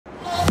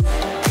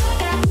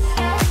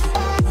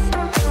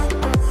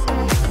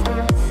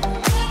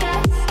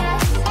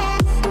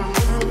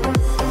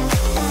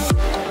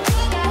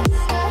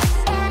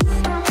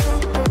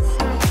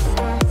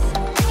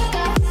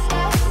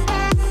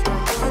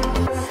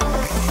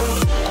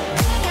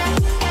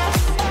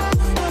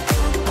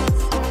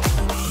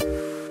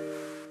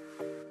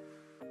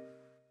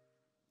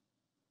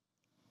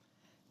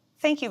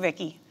Thank you,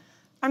 Vicki.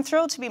 I'm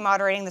thrilled to be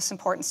moderating this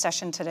important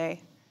session today.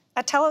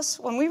 At TELUS,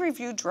 when we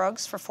review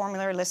drugs for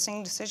formulary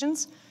listing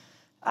decisions,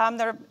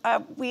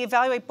 we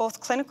evaluate both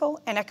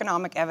clinical and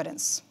economic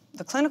evidence.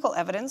 The clinical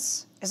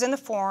evidence is in the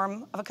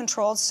form of a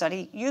controlled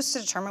study used to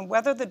determine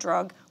whether the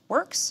drug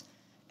works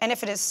and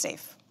if it is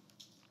safe.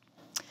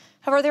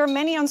 However, there are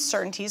many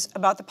uncertainties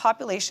about the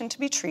population to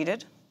be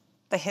treated,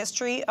 the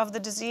history of the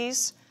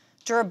disease,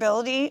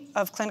 durability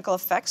of clinical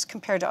effects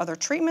compared to other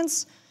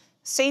treatments,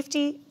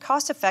 safety,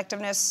 cost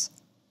effectiveness,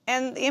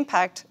 and the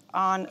impact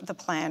on the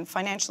plan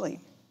financially.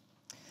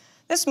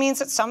 This means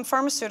that some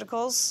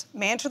pharmaceuticals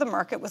may enter the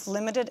market with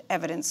limited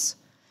evidence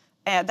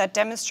that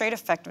demonstrate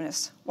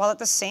effectiveness, while at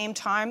the same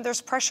time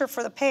there's pressure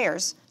for the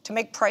payers to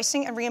make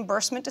pricing and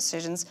reimbursement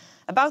decisions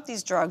about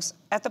these drugs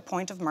at the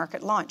point of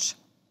market launch.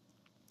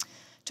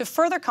 To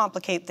further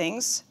complicate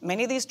things,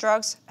 many of these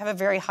drugs have a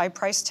very high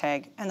price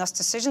tag, and thus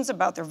decisions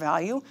about their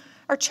value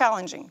are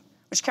challenging,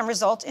 which can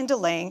result in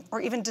delaying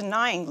or even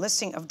denying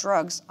listing of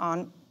drugs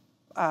on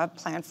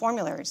plan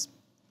formularies.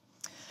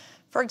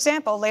 For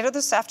example, later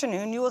this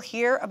afternoon, you will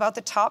hear about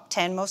the top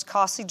 10 most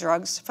costly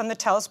drugs from the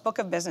TELUS Book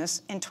of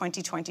Business in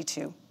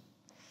 2022.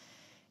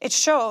 It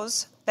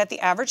shows that the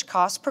average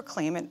cost per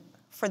claimant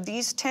for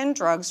these 10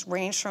 drugs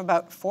range from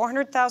about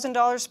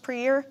 $400,000 per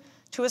year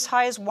to as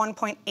high as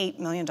 $1.8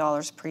 million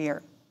per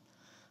year.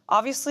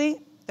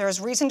 Obviously, there is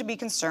reason to be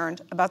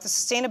concerned about the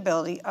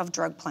sustainability of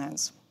drug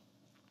plans.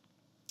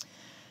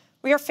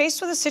 We are faced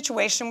with a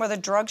situation where the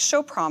drugs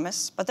show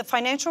promise, but the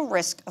financial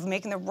risk of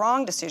making the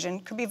wrong decision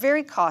could be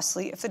very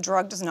costly if the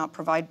drug does not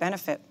provide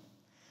benefit.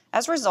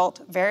 As a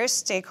result,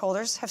 various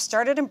stakeholders have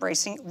started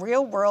embracing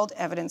real-world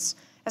evidence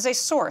as a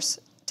source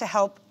to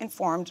help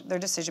inform their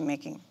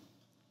decision-making.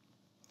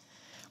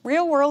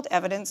 Real-world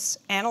evidence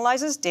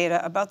analyzes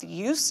data about the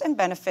use and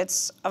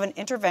benefits of an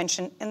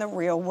intervention in the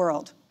real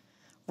world.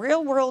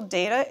 Real-world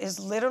data is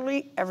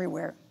literally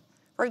everywhere.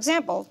 For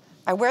example,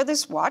 I wear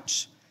this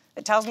watch.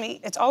 It tells me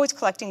it's always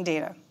collecting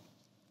data.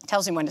 It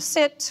tells me when to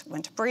sit,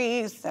 when to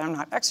breathe, that I'm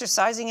not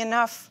exercising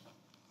enough.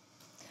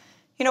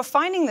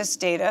 Finding this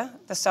data,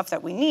 the stuff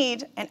that we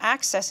need, and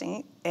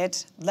accessing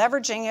it,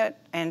 leveraging it,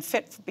 and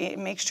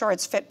make sure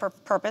it's fit for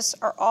purpose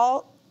are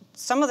all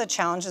some of the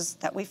challenges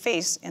that we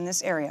face in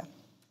this area.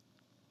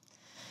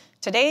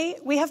 Today,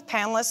 we have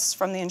panelists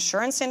from the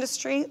insurance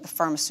industry, the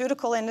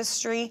pharmaceutical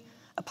industry,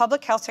 a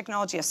public health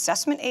technology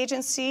assessment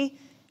agency,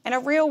 and a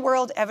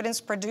real-world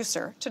evidence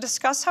producer to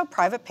discuss how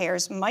private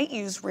payers might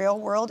use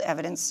real-world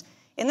evidence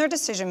in their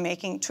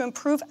decision-making to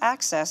improve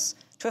access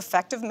to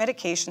effective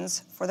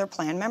medications for their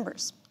plan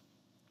members.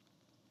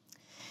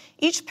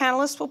 Each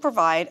panelist will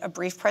provide a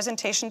brief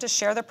presentation to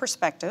share their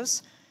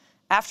perspectives.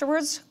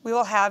 Afterwards, we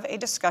will have a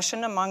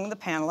discussion among the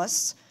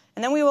panelists,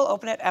 and then we will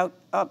open it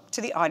up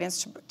to the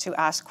audience to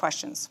ask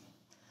questions.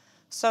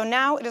 So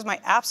now it is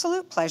my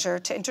absolute pleasure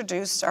to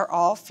introduce our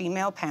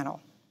all-female panel.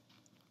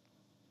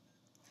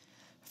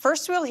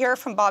 First, we'll hear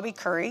from Bobby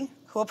Curry,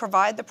 who will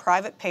provide the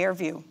private payer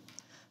view.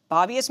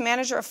 Bobby is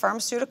Manager of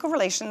Pharmaceutical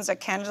Relations at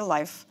Canada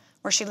Life,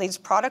 where she leads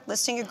product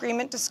listing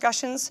agreement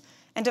discussions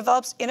and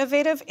develops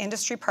innovative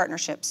industry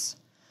partnerships.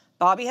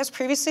 Bobby has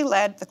previously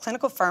led the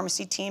clinical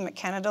pharmacy team at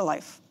Canada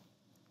Life.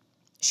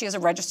 She is a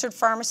registered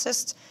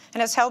pharmacist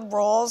and has held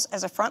roles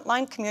as a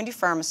frontline community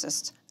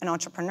pharmacist, an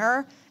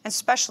entrepreneur, and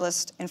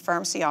specialist in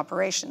pharmacy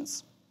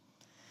operations.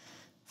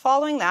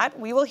 Following that,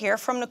 we will hear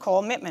from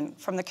Nicole Mittman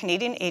from the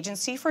Canadian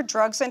Agency for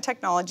Drugs and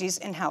Technologies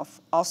in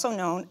Health, also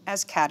known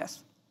as CADTH.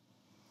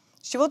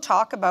 She will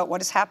talk about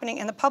what is happening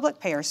in the public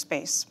payer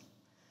space.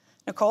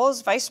 Nicole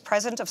is Vice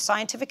President of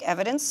Scientific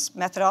Evidence,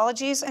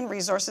 Methodologies, and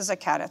Resources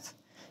at CADTH.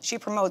 She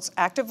promotes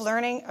active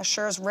learning,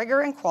 assures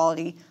rigor and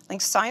quality,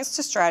 links science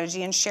to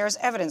strategy, and shares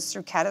evidence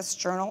through CADTH's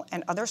journal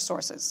and other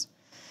sources.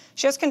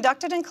 She has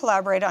conducted and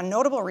collaborated on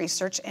notable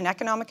research in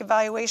economic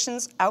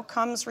evaluations,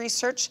 outcomes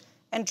research,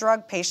 and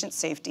drug patient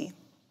safety.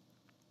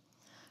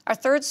 Our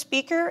third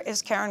speaker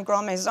is Karen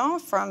Grandmaison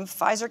from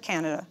Pfizer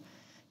Canada.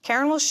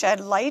 Karen will shed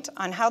light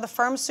on how the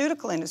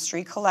pharmaceutical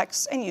industry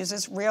collects and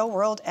uses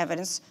real-world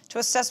evidence to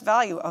assess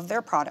value of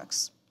their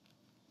products.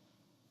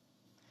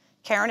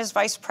 Karen is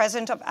Vice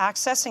President of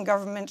Access and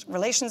Government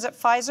Relations at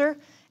Pfizer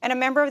and a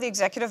member of the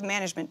executive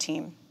management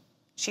team.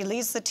 She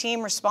leads the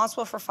team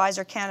responsible for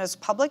Pfizer Canada's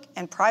public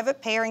and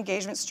private payer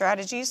engagement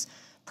strategies,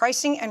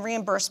 pricing and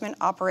reimbursement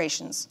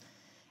operations,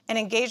 and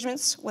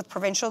engagements with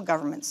provincial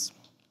governments.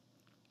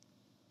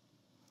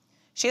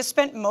 She has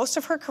spent most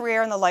of her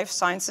career in the life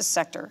sciences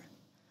sector.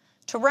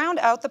 To round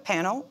out the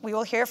panel, we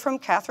will hear from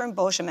Catherine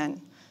Beauchemin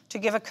to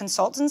give a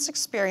consultant's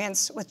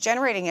experience with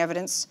generating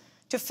evidence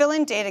to fill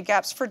in data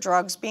gaps for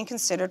drugs being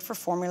considered for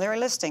formulary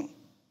listing.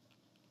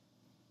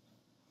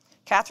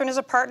 Catherine is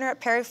a partner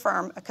at Perry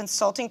Pharm, a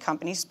consulting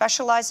company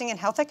specializing in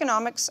health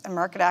economics and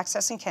market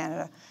access in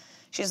Canada.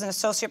 She is an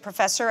associate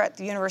professor at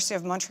the University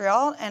of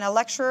Montreal and a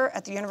lecturer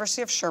at the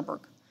University of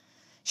Sherbrooke.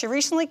 She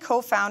recently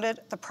co-founded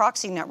the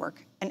Proxy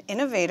Network, an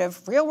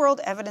innovative real-world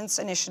evidence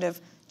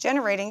initiative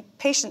generating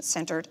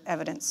patient-centered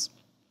evidence.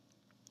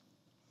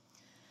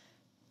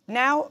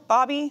 Now,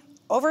 Bobby,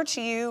 over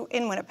to you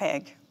in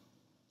Winnipeg.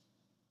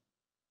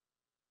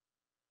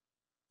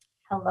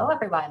 Hello,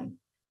 everyone.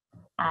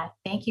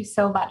 Thank you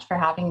so much for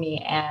having me.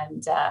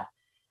 And,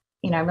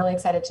 I'm really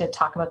excited to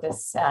talk about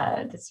this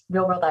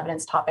real world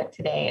evidence topic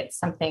today. It's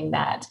something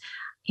that,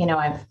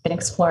 I've been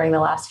exploring the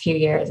last few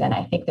years, and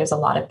I think there's a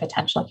lot of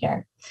potential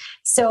here.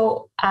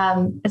 So,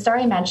 as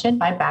Daria mentioned,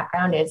 my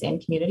background is in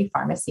community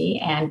pharmacy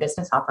and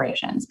business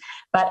operations,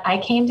 but I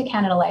came to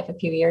Canada Life a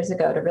few years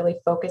ago to really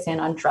focus in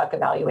on drug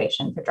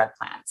evaluation for drug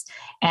plans.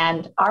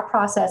 And our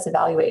process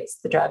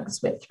evaluates the drugs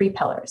with three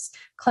pillars: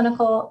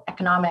 clinical,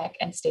 economic,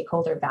 and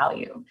stakeholder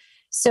value.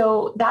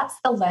 So that's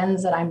the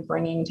lens that I'm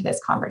bringing to this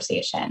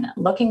conversation,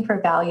 looking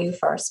for value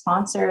for our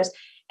sponsors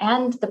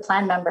and the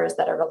plan members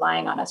that are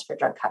relying on us for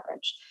drug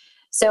coverage.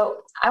 So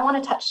I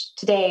want to touch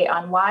today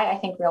on why I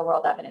think real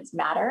world evidence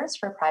matters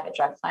for private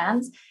drug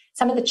plans,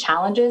 some of the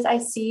challenges I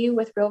see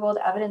with real world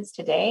evidence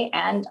today,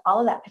 and all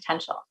of that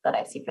potential that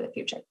I see for the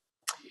future.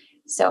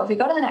 So if we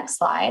go to the next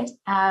slide,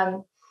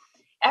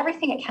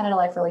 everything at Canada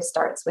Life really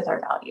starts with our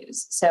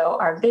values. So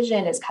our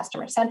vision is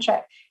customer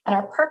centric, and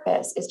our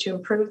purpose is to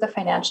improve the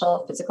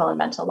financial, physical, and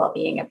mental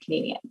well-being of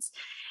Canadians.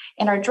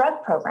 In our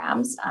drug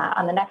programs,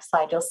 on the next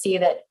slide, you'll see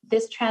that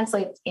this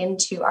translates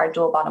into our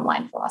dual bottom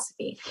line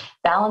philosophy,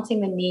 balancing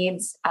the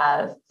needs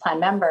of plan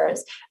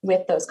members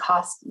with those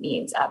cost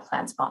needs of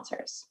plan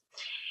sponsors.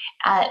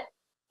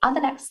 On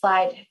the next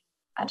slide,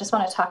 I just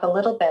want to talk a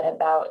little bit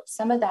about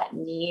some of that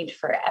need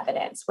for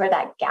evidence, where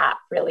that gap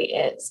really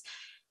is.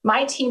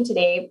 My team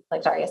today,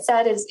 like Daria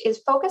said,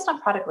 is focused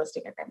on product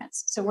listing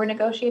agreements. So we're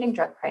negotiating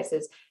drug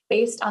prices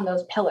based on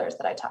those pillars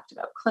that I talked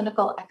about: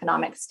 clinical,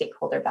 economic,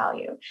 stakeholder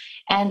value.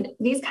 And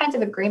these kinds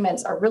of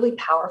agreements are really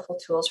powerful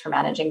tools for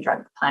managing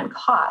drug plan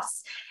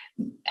costs.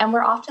 And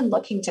we're often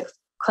looking to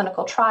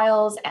clinical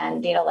trials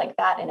and data like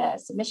that in a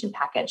submission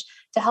package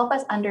to help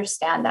us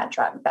understand that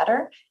drug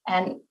better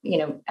and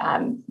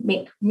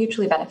make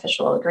mutually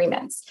beneficial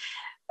agreements.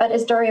 But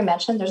as Daria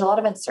mentioned, there's a lot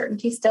of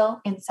uncertainty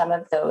still in some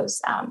of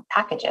those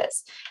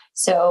packages.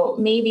 So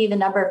maybe the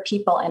number of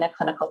people in a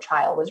clinical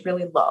trial was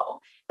really low.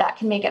 That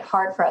can make it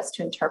hard for us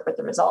to interpret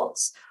the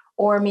results.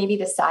 Or maybe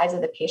the size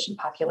of the patient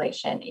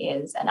population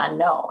is an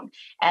unknown.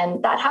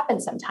 And that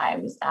happens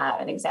sometimes.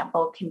 An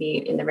example can be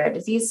in the rare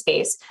disease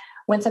space.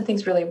 When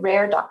something's really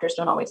rare, doctors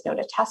don't always know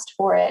to test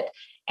for it.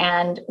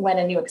 And when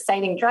a new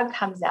exciting drug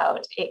comes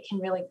out, it can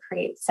really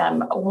create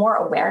some more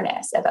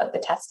awareness about the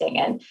testing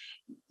and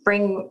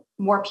bring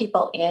more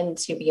people in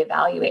to be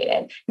evaluated.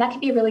 And that can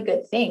be a really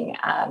good thing.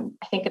 I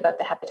think about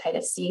the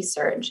hepatitis C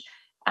surge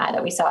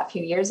that we saw a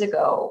few years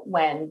ago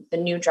when the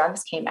new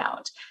drugs came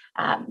out.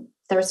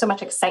 There was so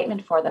much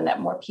excitement for them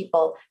that more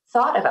people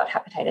thought about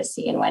hepatitis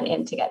C and went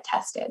in to get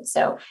tested.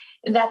 So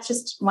that's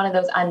just one of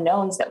those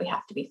unknowns that we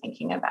have to be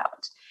thinking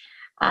about.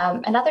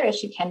 Another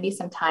issue can be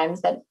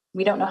sometimes that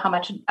we don't know how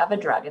much of a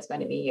drug is going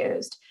to be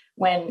used.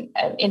 When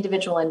an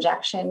individual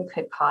injection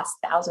could cost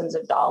thousands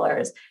of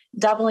dollars,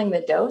 doubling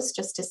the dose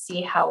just to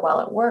see how well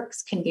it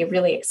works can be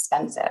really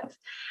expensive.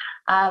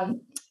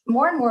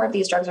 More and more of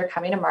these drugs are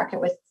coming to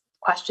market with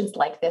questions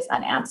like this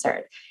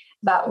unanswered.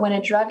 But when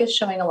a drug is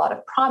showing a lot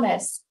of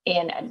promise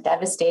in a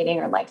devastating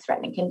or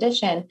life-threatening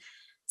condition,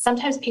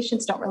 sometimes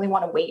patients don't really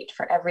want to wait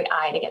for every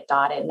I to get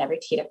dotted and every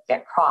T to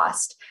get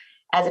crossed.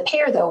 As a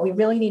payer, though, we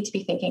really need to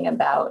be thinking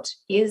about,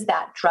 is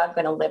that drug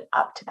going to live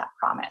up to that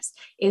promise?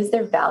 Is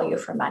there value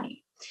for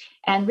money?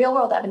 And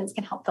real-world evidence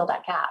can help fill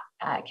that gap.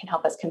 It can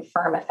help us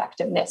confirm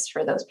effectiveness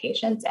for those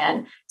patients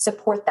and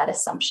support that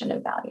assumption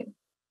of value.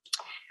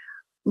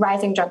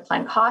 Rising drug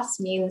plan costs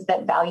means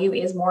that value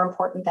is more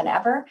important than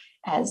ever.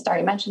 As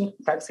Daria mentioned,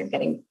 drugs are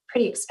getting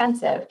pretty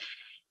expensive.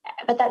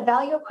 But that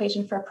value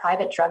equation for a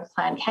private drug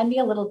plan can be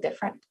a little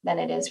different than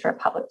it is for a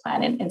public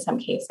plan in some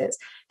cases.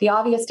 The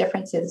obvious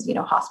difference is,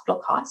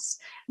 hospital costs.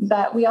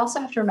 But we also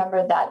have to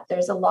remember that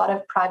there's a lot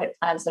of private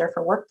plans that are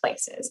for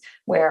workplaces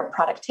where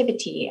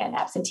productivity and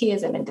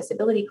absenteeism and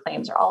disability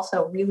claims are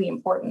also really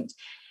important.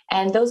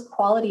 And those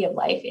quality of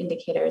life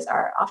indicators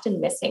are often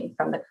missing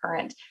from the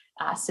current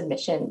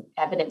submission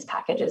evidence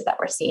packages that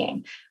we're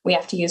seeing. We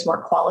have to use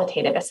more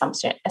qualitative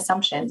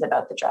assumptions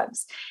about the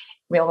drugs.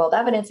 Real-world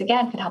evidence,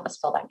 again, could help us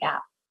fill that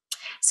gap.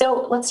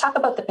 So let's talk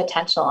about the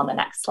potential on the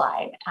next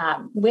slide.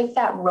 With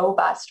that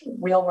robust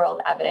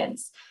real-world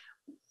evidence,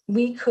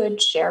 we could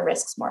share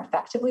risks more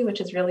effectively, which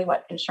is really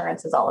what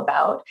insurance is all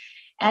about.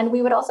 And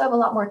we would also have a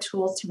lot more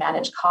tools to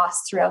manage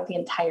costs throughout the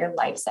entire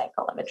life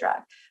cycle of a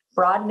drug,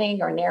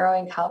 broadening or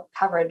narrowing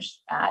coverage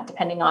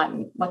depending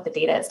on what the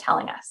data is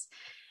telling us.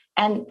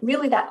 And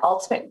really that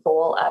ultimate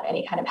goal of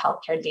any kind of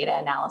healthcare data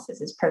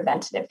analysis is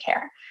preventative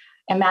care.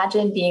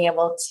 Imagine being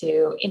able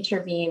to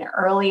intervene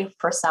early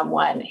for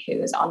someone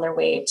who's on their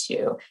way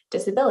to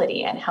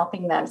disability and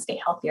helping them stay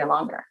healthier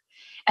longer.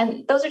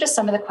 And those are just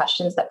some of the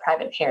questions that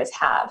private payers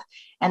have.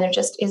 And there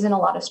just isn't a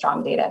lot of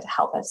strong data to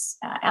help us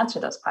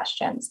answer those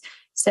questions.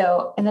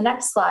 So in the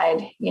next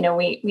slide,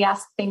 we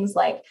ask things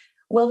like,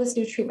 will this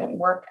new treatment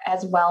work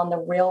as well in the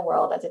real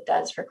world as it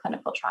does for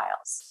clinical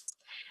trials?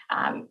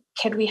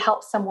 Could we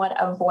help someone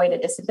avoid a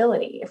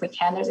disability? If we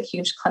can, there's a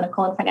huge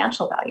clinical and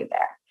financial value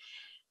there.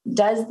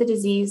 Does the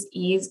disease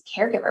ease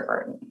caregiver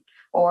burden?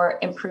 or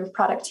improve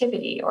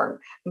productivity or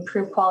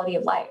improve quality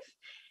of life?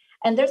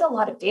 And there's a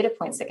lot of data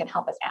points that can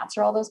help us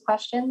answer all those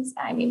questions.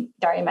 I mean,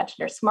 Daria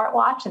mentioned her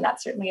smartwatch, and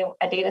that's certainly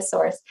a data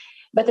source.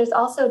 But there's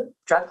also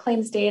drug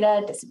claims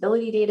data,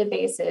 disability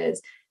databases,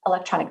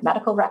 electronic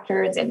medical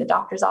records in the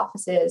doctor's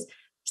offices,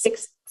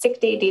 sick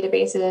day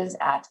databases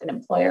at an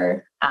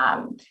employer,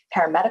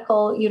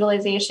 paramedical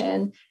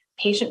utilization,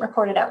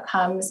 patient-reported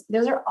outcomes.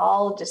 Those are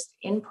all just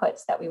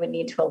inputs that we would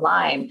need to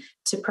align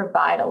to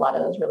provide a lot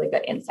of those really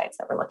good insights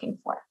that we're looking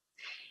for.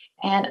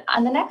 And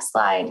on the next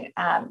slide,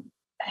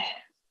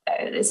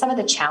 some of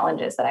the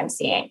challenges that I'm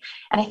seeing.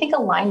 And I think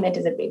alignment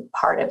is a big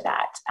part of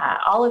that.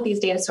 All of these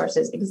data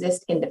sources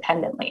exist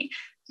independently.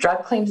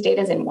 Drug claims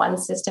data is in one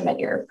system at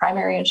your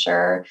primary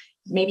insurer,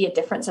 maybe a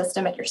different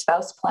system at your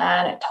spouse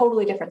plan, a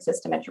totally different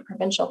system at your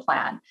provincial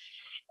plan.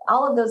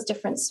 All of those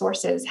different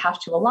sources have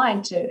to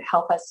align to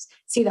help us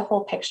see the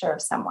whole picture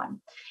of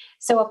someone.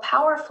 So a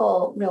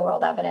powerful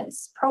real-world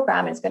evidence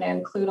program is going to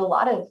include a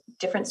lot of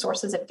different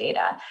sources of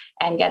data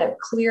and get a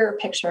clear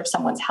picture of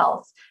someone's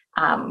health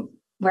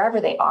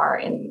wherever they are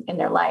in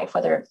their life,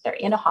 whether they're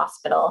in a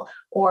hospital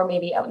or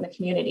maybe out in the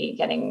community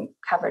getting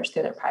coverage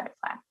through their private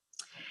plan.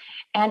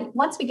 And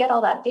once we get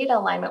all that data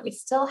alignment, we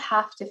still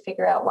have to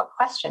figure out what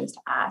questions to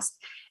ask.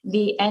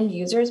 The end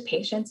users,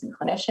 patients and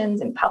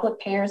clinicians and public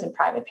payers and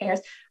private payers,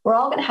 we're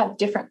all going to have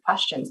different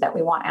questions that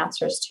we want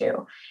answers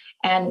to.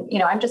 And,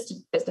 I'm just a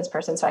business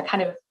person, so I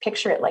kind of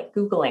picture it like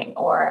Googling,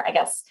 or I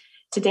guess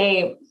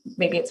today,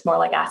 maybe it's more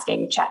like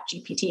asking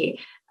ChatGPT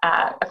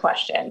a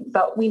question.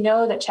 But we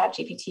know that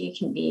ChatGPT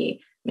can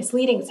be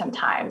misleading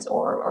sometimes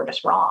or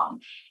just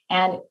wrong.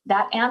 And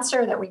that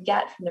answer that we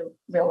get from the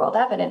real world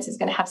evidence is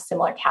going to have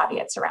similar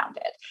caveats around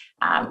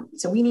it.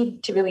 So we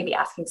need to really be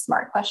asking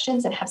smart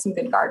questions and have some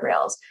good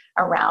guardrails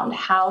around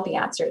how the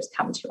answers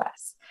come to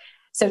us.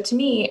 So to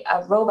me,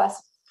 a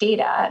robust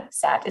data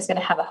set is going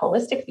to have a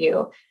holistic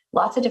view,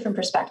 lots of different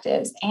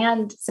perspectives,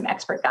 and some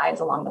expert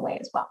guides along the way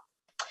as well.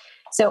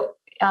 So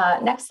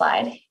next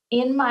slide.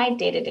 In my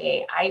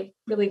day-to-day, I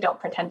really don't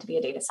pretend to be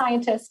a data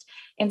scientist.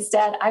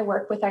 Instead, I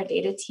work with our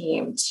data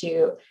team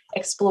to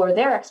explore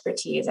their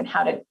expertise and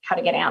how to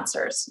get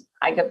answers.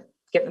 I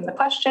give them the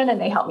question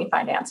and they help me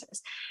find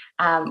answers.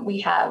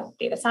 We have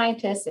data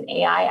scientists and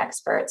AI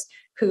experts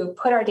who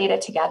put our data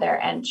together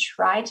and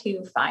try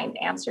to find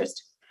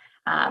answers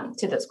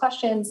to those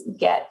questions,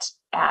 get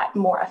at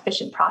more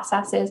efficient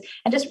processes,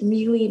 and just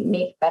really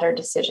make better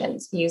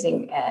decisions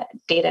using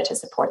data to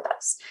support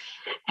those.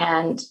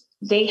 And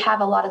they have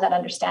a lot of that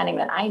understanding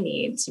that I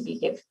need to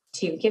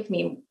give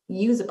me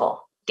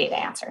usable data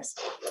answers.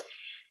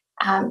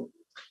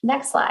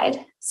 Next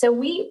slide. So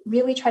we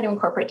really try to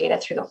incorporate data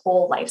through the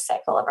whole life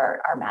cycle of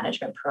our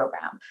management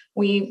program.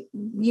 We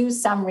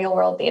use some real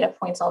world data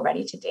points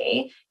already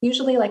today,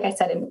 usually, like I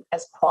said,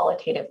 as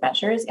qualitative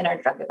measures in our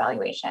drug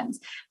evaluations.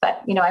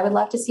 But I would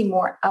love to see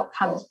more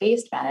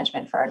outcomes-based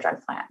management for our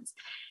drug plans.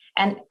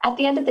 And at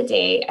the end of the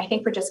day, I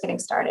think we're just getting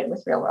started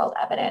with real world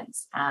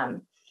evidence.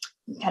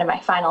 Kind of my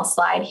final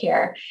slide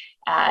here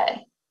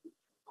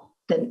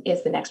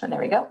is the next one. There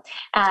we go.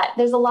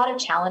 There's a lot of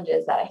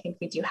challenges that I think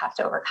we do have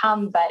to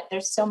overcome, but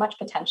there's so much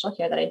potential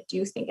here that I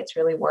do think it's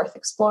really worth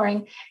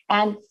exploring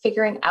and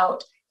figuring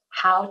out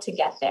how to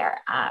get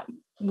there.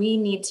 We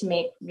need to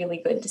make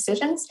really good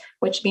decisions,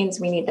 which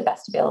means we need the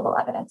best available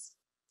evidence.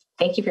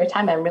 Thank you for your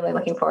time. I'm really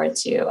looking forward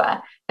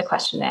to the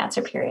question and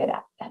answer period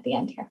at the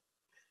end here.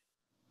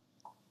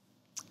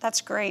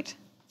 That's great.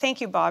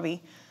 Thank you,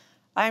 Bobby.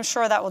 I'm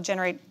sure that will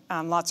generate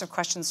lots of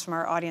questions from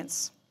our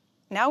audience.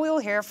 Now we will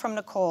hear from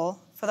Nicole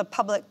for the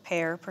public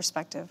payer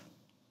perspective.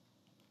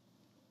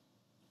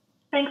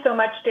 Thanks so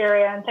much,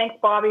 Daria, and thanks,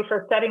 Bobby,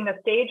 for setting the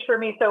stage for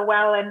me so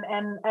well, and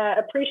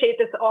appreciate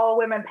this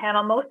all-women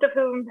panel, most of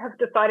whom have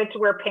decided to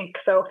wear pink,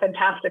 so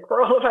fantastic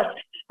for all of us.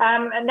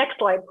 And next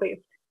slide, please.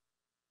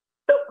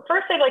 So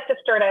first, I'd like to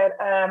start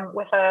out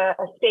with a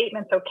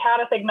statement. So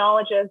CADTH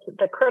acknowledges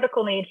the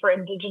critical need for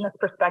Indigenous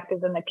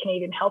perspectives in the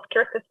Canadian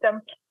healthcare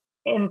system.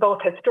 In both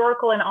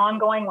historical and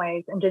ongoing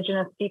ways,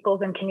 Indigenous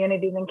peoples and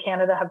communities in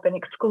Canada have been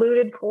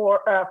excluded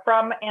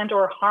from and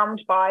or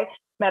harmed by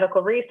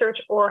medical research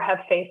or have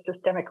faced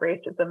systemic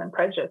racism and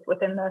prejudice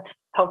within the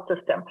health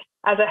system.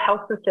 As a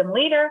health system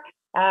leader,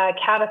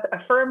 CADTH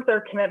affirms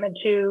their commitment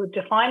to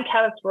define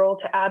CADTH's role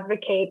to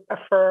advocate,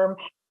 affirm,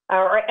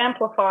 or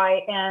amplify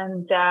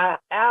and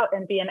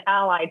be an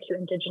ally to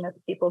Indigenous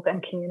peoples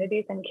and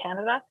communities in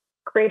Canada,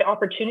 create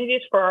opportunities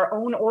for our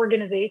own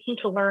organization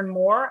to learn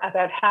more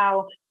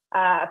about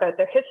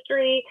their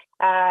history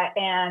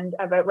and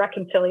about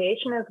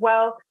reconciliation as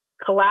well,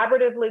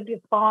 collaboratively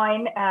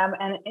define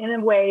and in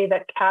a way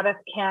that CADTH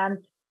can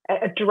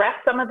address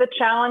some of the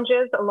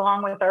challenges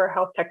along with our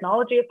health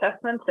technology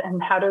assessments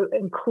and how to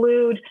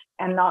include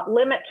and not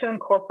limit to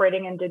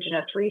incorporating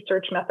Indigenous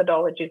research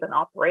methodologies and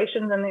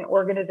operations in the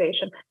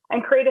organization,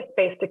 and create a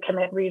space to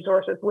commit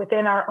resources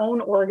within our own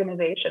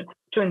organization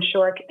to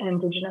ensure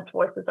Indigenous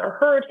voices are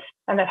heard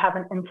and that have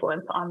an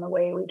influence on the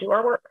way we do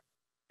our work.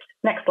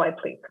 Next slide,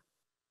 please.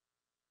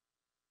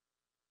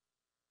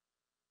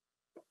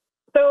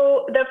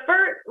 So the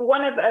first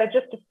one is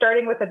just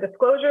starting with a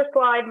disclosure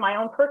slide, my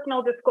own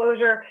personal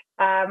disclosure.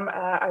 I'm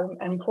an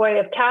employee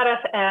of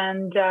TELUS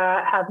and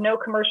have no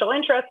commercial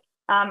interest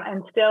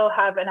and still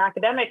have an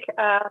academic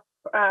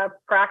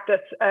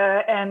practice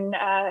and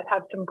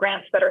have some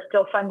grants that are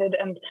still funded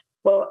and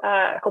will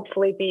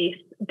hopefully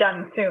be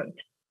done soon.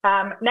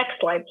 Next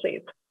slide,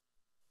 please.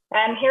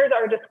 And here's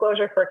our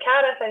disclosure for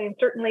CADIS. I mean,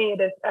 certainly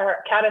it is,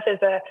 CADIS is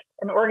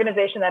an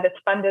organization that is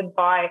funded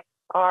by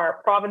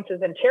our provinces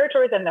and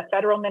territories and the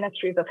federal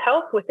ministries of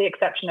health, with the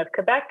exception of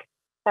Quebec,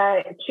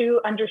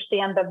 to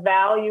understand the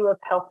value of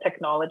health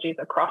technologies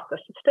across the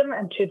system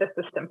and to the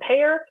system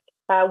payer.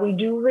 We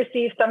do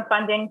receive some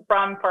funding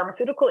from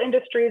pharmaceutical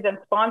industries and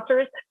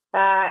sponsors,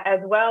 as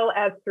well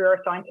as through our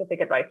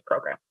scientific advice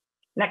program.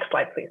 Next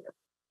slide, please.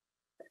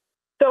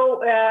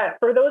 So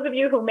for those of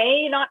you who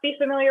may not be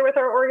familiar with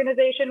our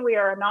organization, we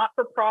are a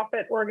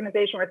not-for-profit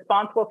organization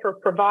responsible for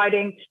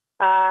providing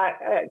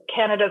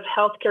Canada's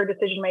healthcare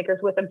decision makers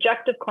with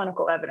objective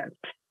clinical evidence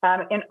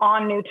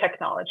on new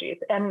technologies,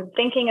 and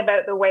thinking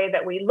about the way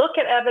that we look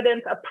at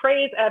evidence,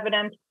 appraise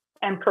evidence,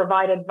 and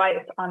provide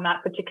advice on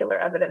that particular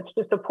evidence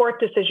to support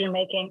decision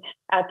making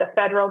at the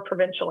federal,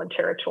 provincial, and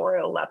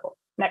territorial level.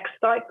 Next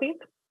slide, please.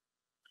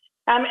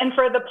 And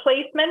for the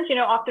placement, you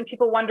know, often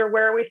people wonder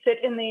where we sit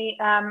in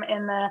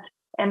the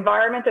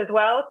environment as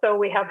well. So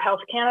we have Health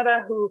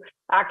Canada, who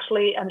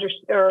actually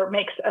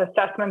makes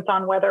assessments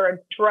on whether a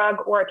drug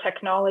or a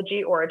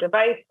technology or a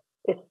device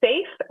is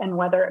safe and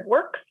whether it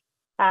works.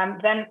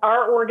 Then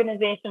our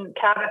organization,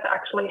 CADIS,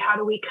 actually, how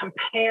do we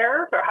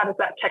compare, or how does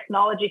that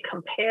technology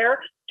compare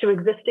to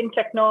existing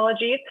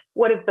technologies?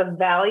 What is the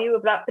value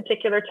of that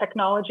particular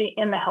technology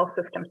in the health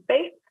system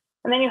space?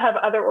 And then you have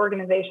other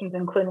organizations,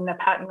 including the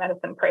Patent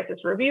Medicine Prices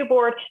Review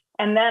Board,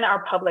 and then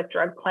our public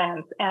drug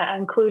plans,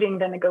 including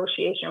the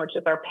negotiation, which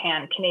is our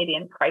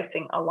Pan-Canadian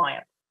Pricing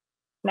Alliance.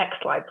 Next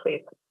slide,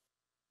 please.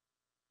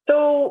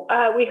 So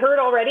we heard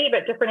already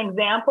about different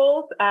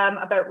examples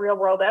about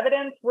real-world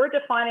evidence. We're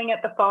defining it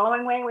the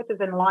following way, which is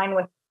in line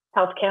with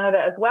Health Canada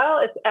as well.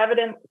 It's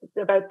evidence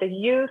about the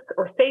use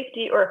or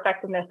safety or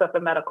effectiveness of a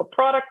medical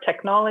product,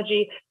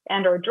 technology,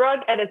 and or drug,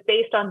 and it's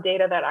based on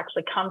data that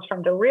actually comes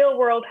from the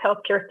real-world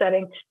healthcare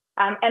setting,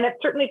 and it's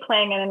certainly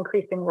playing an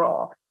increasing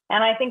role.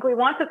 And I think we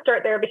want to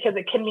start there because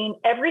it can mean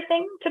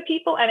everything to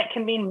people and it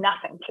can mean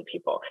nothing to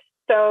people.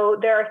 So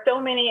there are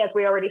so many, as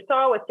we already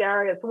saw with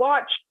Daria's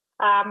watch,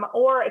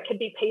 or it could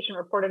be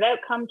patient-reported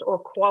outcomes or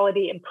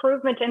quality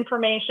improvement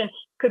information,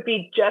 could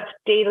be just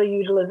data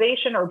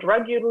utilization or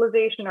drug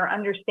utilization or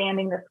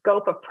understanding the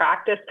scope of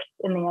practice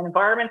in the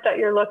environment that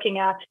you're looking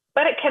at.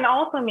 But it can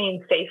also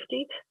mean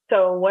safety.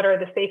 So what are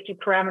the safety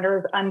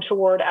parameters,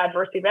 untoward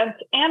adverse events,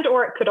 and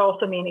or it could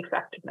also mean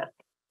effectiveness.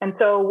 And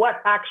so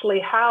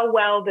how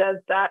well does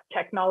that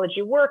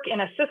technology work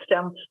in a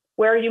system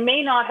where you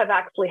may not have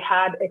actually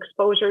had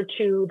exposure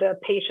to the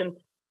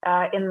patient's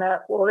in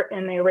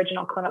the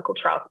original clinical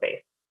trial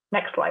space.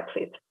 Next slide,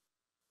 please.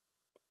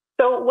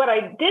 So what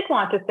I did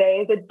want to say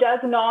is it does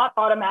not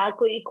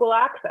automatically equal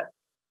access.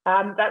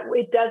 That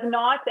it does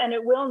not and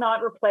it will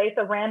not replace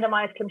a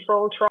randomized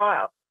controlled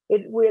trial.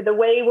 The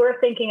way we're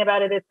thinking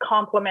about it is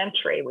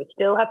complementary. We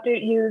still have to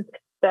use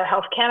the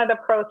Health Canada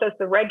process,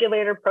 the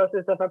regulator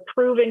process of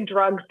approving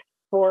drugs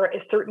for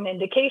certain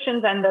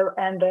indications and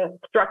the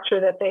structure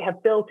that they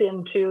have built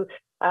into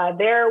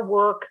their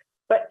work.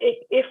 But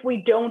if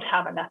we don't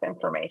have enough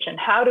information,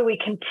 how do we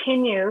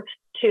continue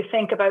to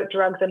think about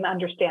drugs and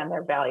understand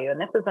their value?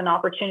 And this is an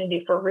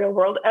opportunity for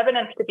real-world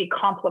evidence to be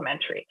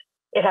complementary.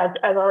 It has,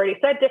 as I already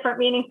said, different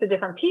meanings to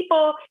different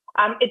people.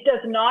 It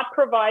does not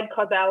provide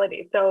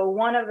causality. So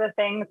one of the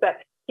things that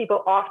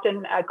people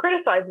often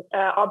criticize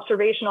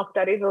observational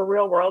studies or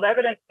real-world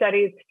evidence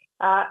studies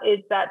is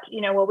that,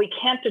 well, we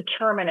can't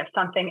determine if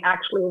something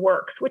actually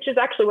works, which is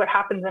actually what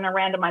happens in a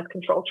randomized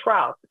controlled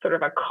trial, sort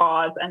of a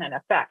cause and an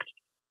effect.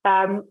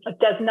 It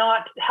does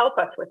not help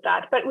us with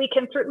that, but we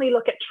can certainly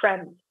look at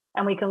trends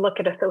and we can look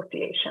at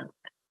associations.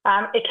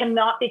 It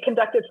cannot be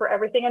conducted for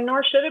everything, and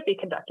nor should it be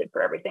conducted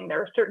for everything. There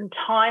are certain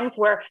times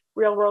where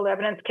real-world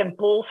evidence can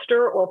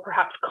bolster or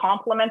perhaps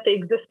complement the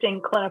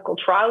existing clinical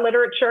trial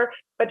literature,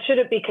 but should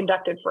it be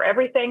conducted for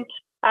everything?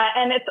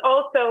 And it's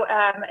also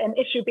an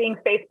issue being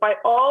faced by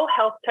all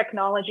health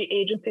technology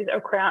agencies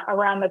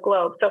around the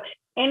globe. So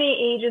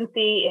any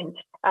agency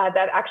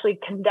that actually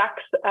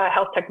conducts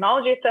health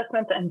technology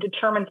assessments and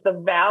determines the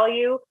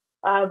value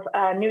of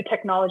new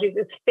technologies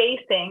is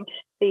facing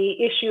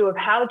the issue of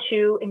how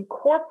to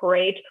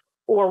incorporate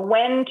or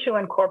when to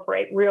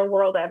incorporate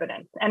real-world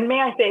evidence. And may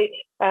I say,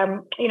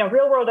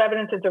 real-world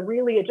evidence is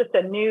just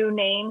a new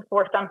name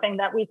for something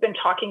that we've been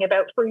talking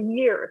about for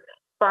years: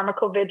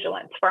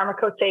 pharmacovigilance,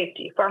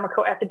 pharmacosafety,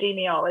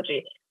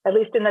 pharmacoepidemiology, at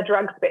least in the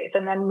drug space,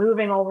 and then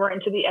moving over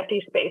into the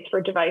epi space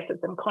for devices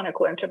and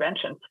clinical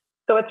interventions.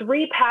 So it's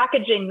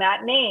repackaging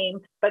that name,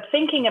 but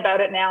thinking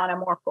about it now in a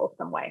more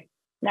fulsome way.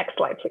 Next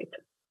slide, please.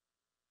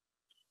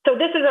 So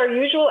this is our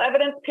usual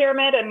evidence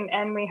pyramid,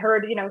 and we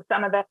heard,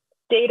 some of the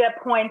data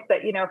points that,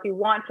 if you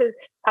want to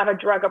have a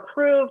drug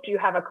approved, you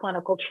have a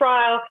clinical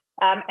trial,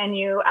 and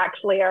you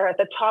actually are at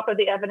the top of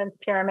the evidence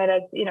pyramid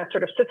as,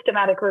 sort of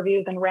systematic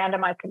reviews and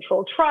randomized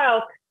controlled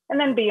trials. And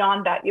then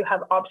beyond that, you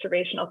have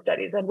observational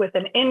studies, and with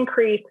an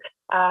increase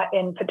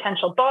in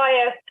potential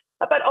bias,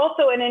 but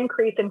also an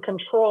increase in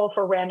control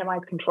for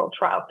randomized controlled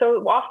trials.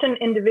 So often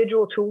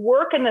individuals who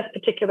work in this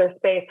particular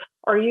space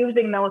are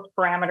using those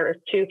parameters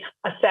to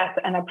assess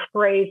and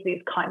appraise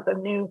these kinds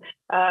of new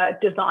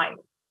designs.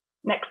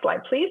 Next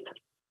slide, please.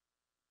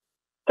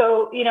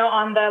 So,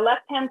 on the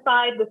left-hand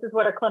side, this is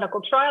what a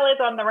clinical trial is.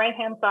 On the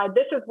right-hand side,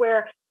 this is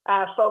where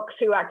folks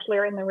who actually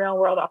are in the real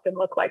world often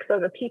look like. So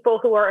the people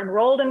who are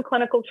enrolled in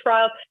clinical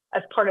trials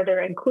as part of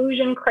their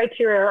inclusion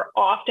criteria are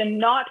often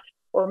not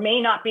or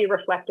may not be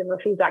reflective of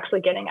who's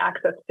actually getting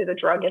access to the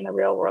drug in the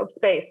real world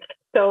space.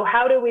 So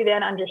how do we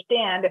then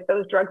understand if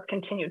those drugs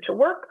continue to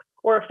work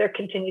or if they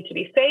continue to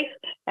be safe?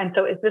 And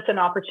so is this an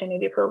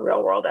opportunity for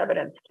real world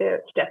evidence to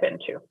step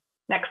into?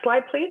 Next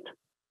slide, please.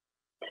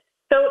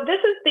 So this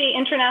is the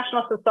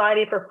International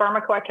Society for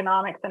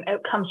Pharmacoeconomics and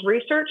Outcomes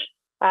Research.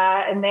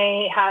 And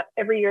they have,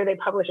 every year they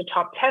publish a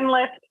top 10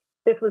 list.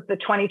 This was the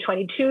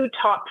 2022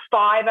 top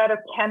 5 out of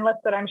 10 list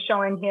that I'm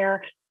showing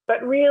here,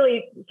 but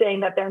really saying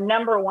that their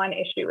number one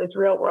issue is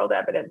real world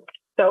evidence.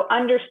 So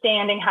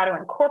understanding how to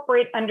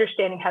incorporate,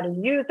 understanding how to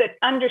use it,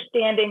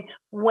 understanding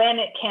when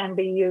it can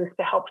be used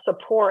to help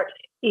support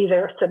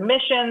either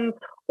submissions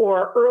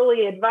or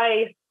early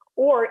advice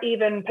or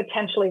even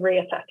potentially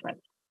reassessment.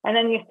 And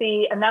then you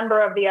see a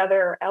number of the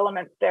other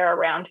elements there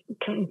around,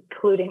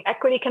 including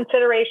equity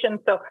considerations.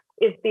 So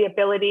is the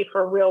ability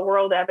for real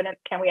world evidence,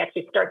 can we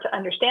actually start to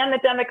understand the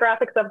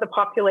demographics of the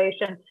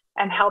population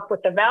and help with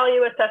the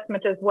value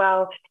assessment as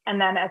well? And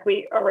then, as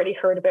we already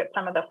heard about,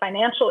 some of the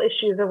financial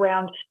issues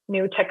around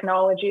new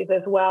technologies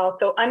as well.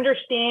 So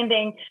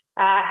understanding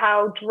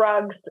how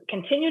drugs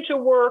continue to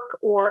work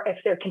or if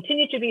they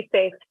continue to be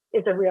safe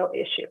is a real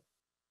issue.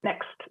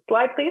 Next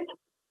slide, please.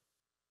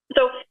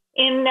 So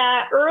in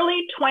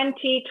early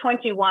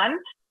 2021,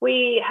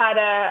 we had,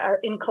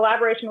 in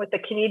collaboration with the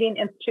Canadian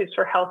Institutes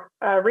for Health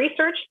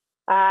Research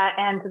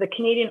and the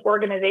Canadian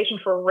Organization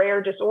for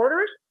Rare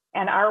Disorders,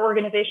 and our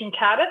organization,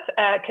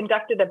 CADIS,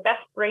 conducted a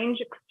best brain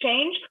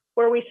exchange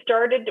where we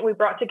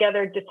brought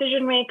together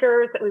decision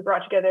makers, we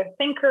brought together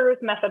thinkers,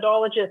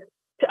 methodologists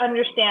to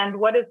understand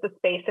what is the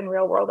space in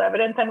real world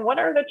evidence and what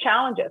are the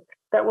challenges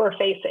that we're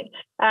facing.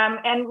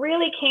 And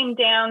really came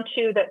down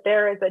to that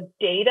there is a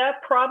data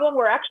problem.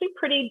 We're actually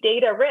pretty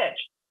data rich,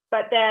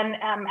 but then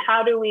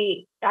how do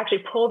we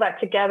actually pull that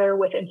together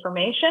with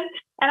information?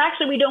 And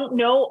actually, we don't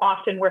know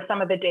often where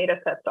some of the data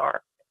sets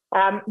are.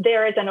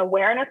 There is an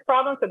awareness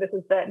problem. So this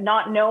is the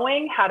not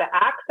knowing how to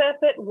access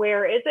it.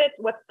 Where is it?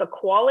 What's the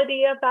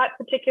quality of that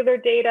particular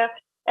data?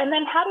 And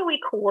then how do we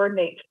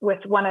coordinate with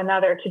one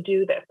another to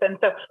do this? And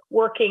so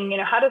working,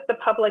 how does the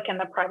public and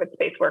the private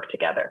space work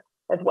together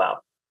as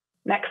well?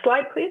 Next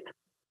slide, please.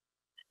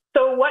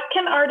 So what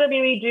can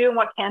RWE do and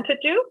what can't it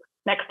do?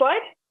 Next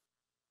slide.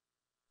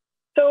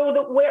 So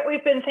what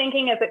we've been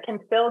thinking is it can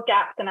fill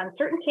gaps and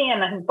uncertainty. And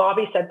then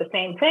Bobby said the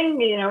same thing.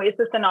 Is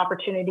this an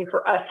opportunity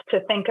for us to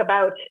think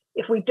about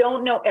if we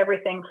don't know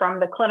everything from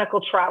the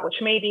clinical trial,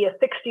 which may be a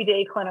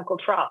 60-day clinical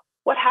trial?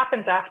 What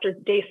happens after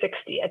day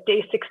 60, at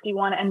day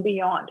 61 and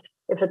beyond?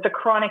 If it's a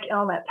chronic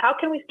illness, how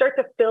can we start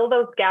to fill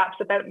those gaps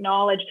about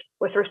knowledge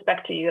with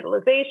respect to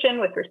utilization,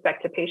 with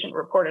respect to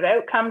patient-reported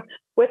outcomes,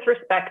 with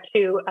respect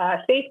to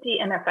safety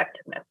and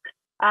effectiveness?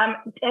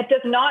 It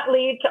does not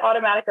lead to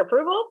automatic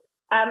approval.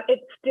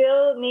 It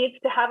still needs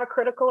to have a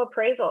critical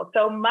appraisal.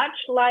 So much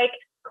like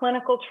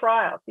clinical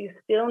trials, you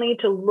still need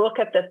to look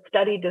at the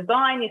study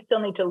design. You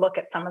still need to look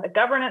at some of the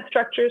governance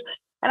structures.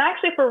 And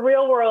actually, for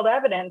real-world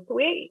evidence,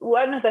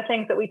 one of the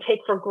things that we take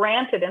for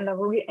granted in the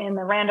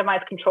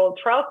randomized controlled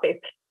trial space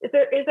is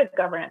there is a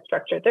governance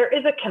structure, there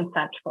is a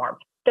consent form,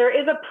 there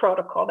is a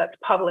protocol that's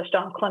published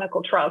on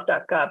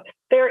clinicaltrials.gov,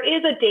 there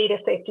is a data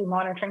safety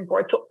monitoring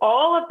board. So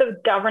all of the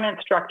governance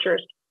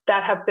structures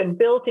that have been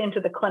built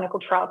into the clinical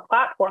trials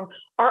platform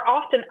are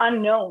often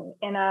unknown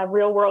in a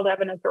real-world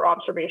evidence or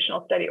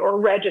observational study or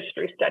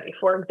registry study,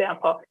 for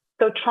example.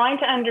 So trying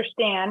to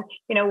understand,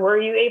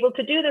 were you able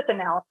to do this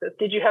analysis?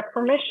 Did you have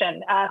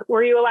permission?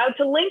 Were you allowed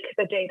to link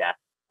the data?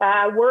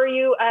 Were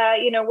you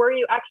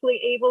actually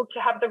able to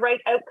have the right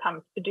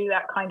outcomes to do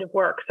that kind of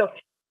work? So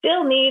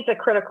still needs a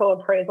critical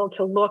appraisal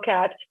to look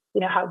at,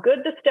 how good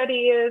the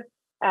study is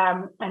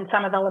and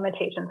some of the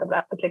limitations of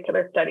that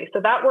particular study.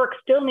 So that work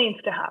still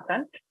needs to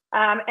happen.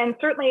 And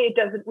certainly it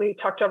doesn't, we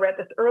talked about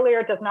this earlier,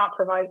 it does not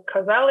provide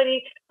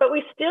causality, but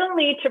we still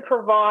need to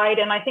provide,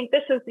 and I think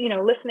this is,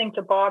 listening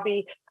to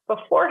Bobby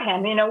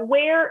beforehand,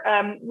 where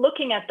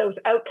looking at those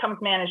outcomes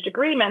managed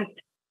agreements,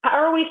 how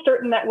are we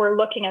certain that we're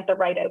looking at the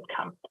right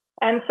outcome?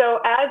 And so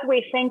as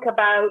we think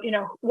about,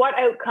 what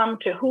outcome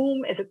to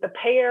whom, is it the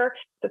payer,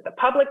 is it the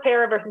public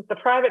payer versus the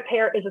private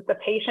payer, is it the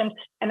patient,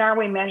 and are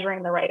we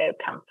measuring the right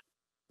outcomes?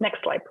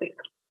 Next slide, please.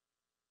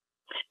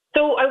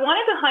 So I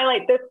wanted to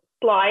highlight this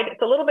slide.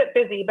 It's a little bit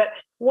busy, but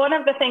one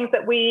of the things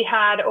that we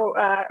had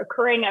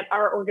occurring at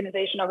our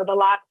organization over the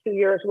last 2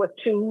 years was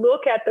to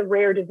look at the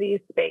rare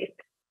disease space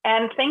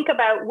and think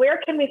about where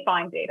can we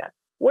find data?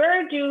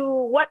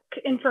 What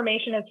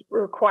information is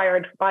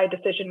required by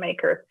decision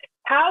makers?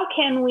 How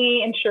can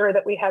we ensure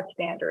that we have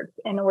standards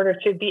in order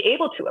to be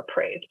able to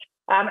appraise?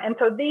 And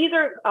so these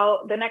are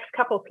the next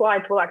couple of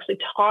slides will actually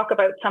talk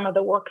about some of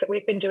the work that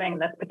we've been doing in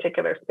this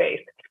particular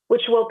space,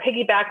 which will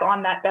piggyback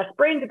on that best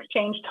brains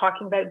exchange,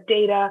 talking about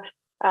data,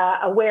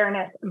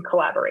 awareness, and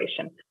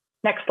collaboration.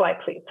 Next slide,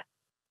 please.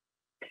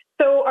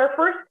 So our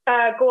first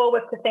goal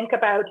was to think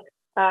about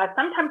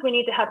sometimes we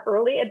need to have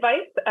early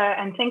advice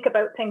and think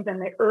about things in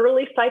the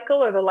early cycle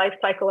or the life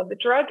cycle of the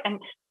drug and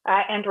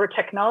or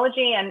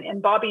technology.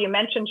 And Bobby, you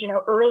mentioned,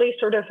 early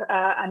sort of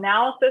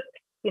analysis,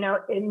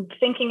 in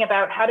thinking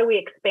about how do we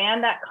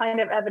expand that kind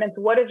of evidence,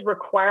 what is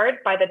required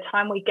by the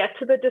time we get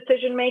to the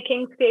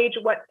decision-making stage,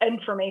 what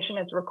information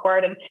is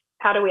required, and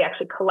how do we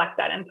actually collect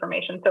that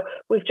information. So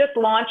we've just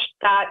launched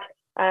that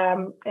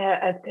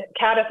as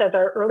CADIS as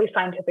our early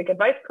scientific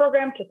advice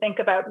program to think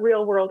about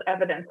real-world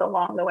evidence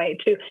along the way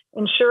to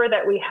ensure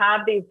that we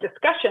have these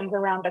discussions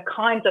around the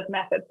kinds of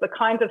methods, the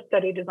kinds of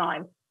study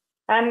designs.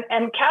 And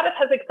CADIS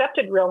has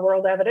accepted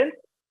real-world evidence,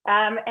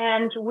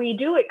 and we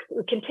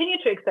continue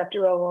to accept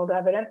real-world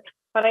evidence.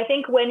 But I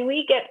think when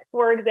we get,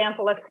 for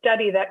example, a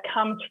study that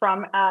comes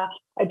from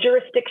a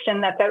jurisdiction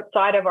that's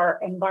outside of our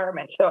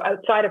environment, so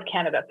outside of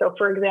Canada, so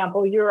for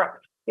example, Europe,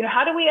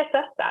 how do we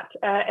assess that?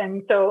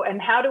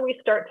 And how do we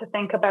start to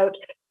think about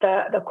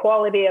the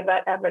quality of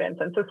that evidence?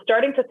 And so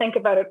starting to think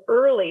about it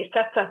early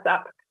sets us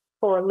up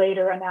for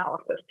later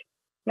analysis.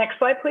 Next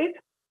slide, please.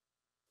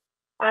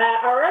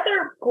 Our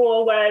other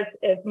goal was,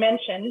 as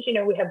mentioned,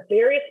 we have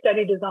various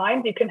study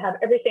designs. You can have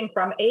everything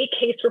from a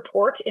case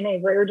report in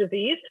a rare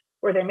disease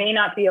where there may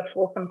not be a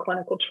fulsome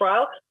clinical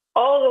trial,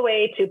 all the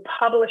way to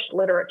published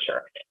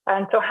literature.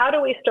 And so how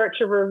do we start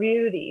to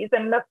review these?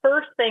 And the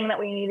first thing that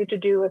we needed to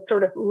do is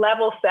sort of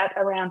level set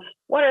around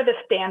what are the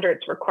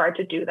standards required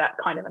to do that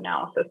kind of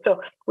analysis.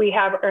 So we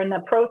are in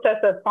the process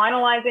of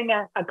finalizing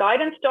a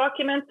guidance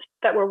document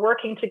that we're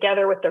working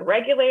together with the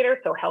regulator,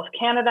 so Health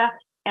Canada,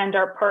 and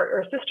our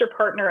sister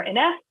partner,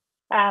 INES,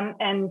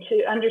 and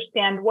to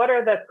understand what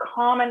are the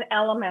common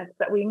elements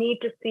that we need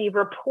to see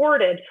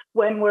reported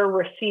when we're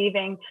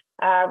receiving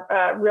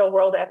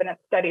real-world evidence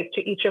studies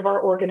to each of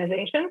our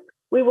organizations.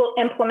 We will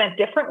implement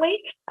differently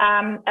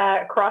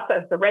across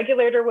as the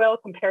regulator will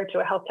compared to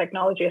a health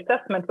technology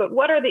assessment, but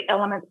what are the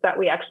elements that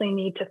we actually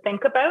need to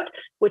think about,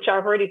 which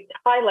I've already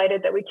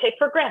highlighted that we take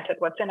for granted.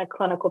 What's in a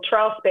clinical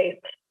trial space,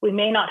 we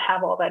may not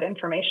have all that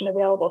information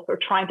available, so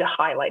we're trying to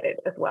highlight it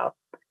as well.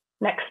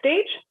 Next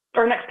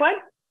slide.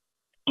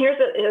 Here's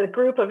a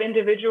group of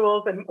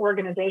individuals and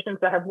organizations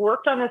that have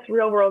worked on this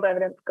real-world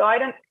evidence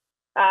guidance.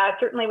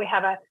 Certainly, we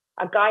have a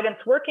guidance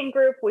working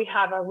group. We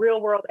have a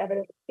real-world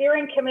evidence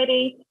steering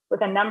committee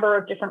with a number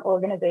of different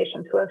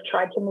organizations who have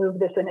tried to move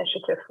this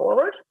initiative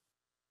forward.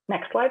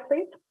 Next slide,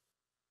 please.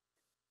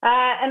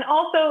 And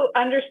also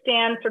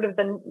understand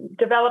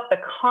develop the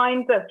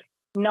kinds of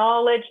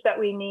knowledge that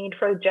we need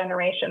for the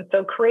generation.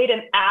 So create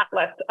an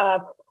atlas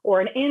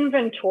or an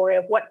inventory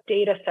of what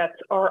data sets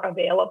are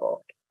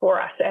available for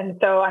us. And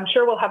so I'm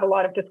sure we'll have a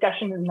lot of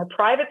discussion in the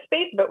private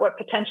space about what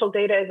potential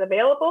data is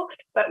available,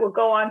 but we'll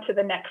go on to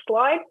the next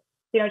slide.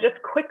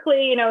 Just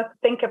quickly,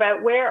 think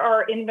about where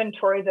are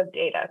inventories of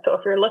data. So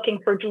if you're looking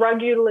for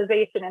drug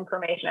utilization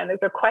information and there's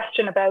a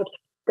question about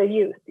the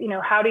use,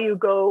 how do you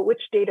go,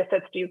 which data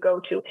sets do you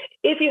go to?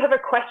 If you have a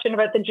question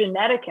about the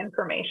genetic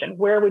information,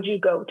 where would you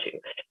go to?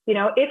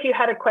 If you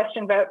had a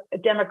question about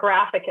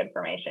demographic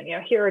information,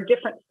 here are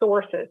different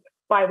sources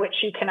by which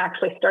you can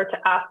actually start to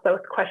ask those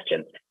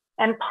questions.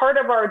 And part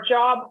of our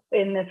job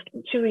in this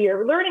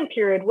 2-year learning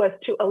period was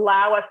to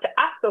allow us to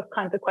ask those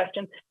kinds of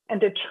questions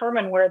and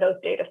determine where those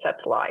data sets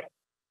lie.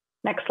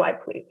 Next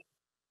slide, please.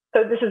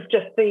 So this is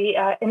just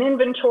an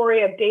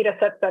inventory of data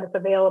sets that is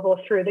available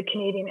through the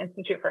Canadian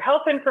Institute for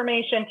Health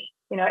Information,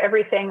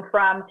 everything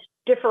from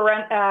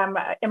different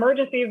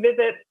emergency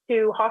visits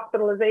to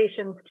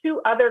hospitalizations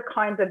to other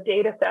kinds of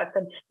data sets.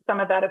 And some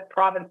of that is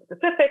province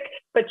specific,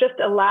 but just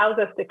allows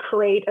us to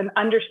create and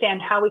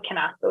understand how we can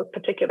ask those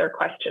particular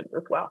questions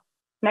as well.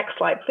 Next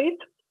slide, please.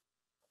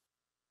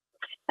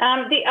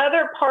 The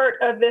other part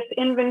of this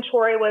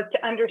inventory was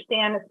to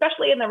understand,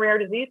 especially in the rare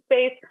disease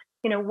space,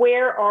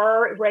 where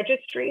are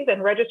registries,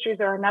 and registries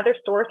are another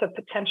source of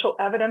potential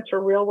evidence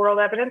or real world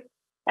evidence,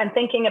 and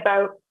thinking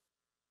about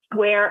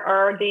where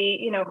are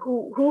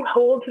who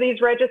holds these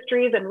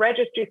registries, and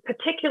registries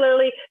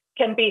particularly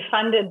can be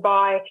funded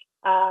by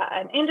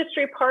an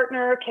industry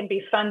partner, can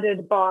be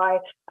funded by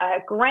a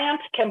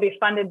grant, can be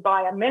funded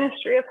by a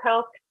Ministry of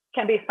Health,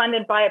 can be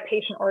funded by a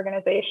patient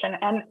organization,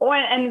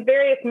 and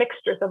various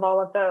mixtures of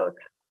all of those,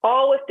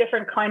 all with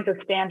different kinds of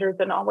standards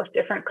and all with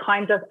different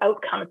kinds of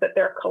outcomes that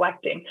they're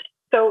collecting.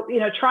 So,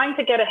 trying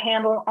to get a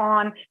handle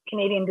on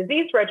Canadian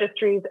disease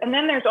registries. And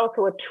then there's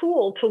also a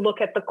tool to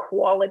look at the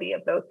quality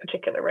of those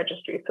particular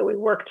registries. So we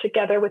work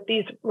together with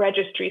these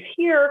registries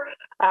here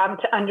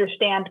to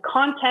understand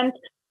content,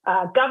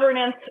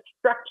 governance,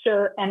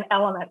 structure, and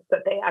elements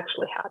that they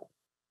actually have.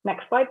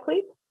 Next slide,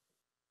 please.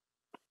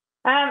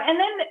 And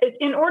then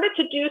in order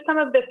to do some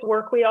of this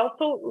work, we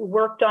also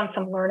worked on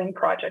some learning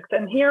projects.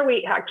 And here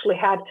we actually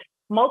had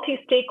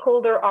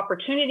multi-stakeholder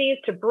opportunities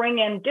to bring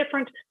in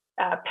different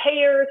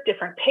payors,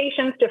 different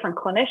patients, different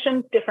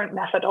clinicians, different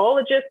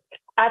methodologists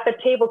at the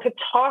table to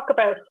talk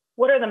about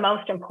what are the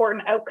most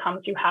important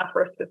outcomes you have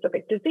for a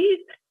specific disease,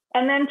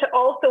 and then to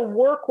also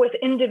work with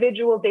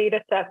individual data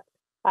sets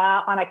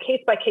on a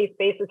case-by-case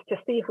basis to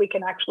see if we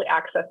can actually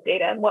access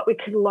data and what we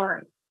could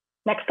learn.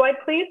 Next slide,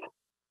 please.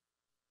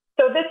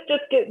 So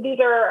these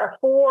are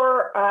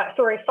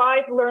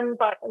five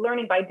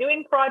learning by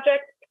doing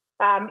projects.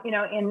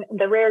 In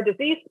the rare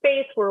disease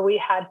space, where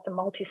we had some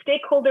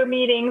multi-stakeholder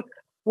meetings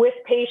with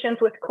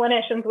patients, with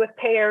clinicians, with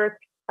payers,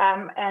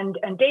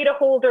 and data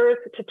holders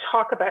to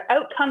talk about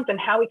outcomes and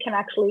how we can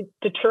actually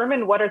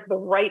determine what is the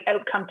right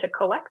outcome to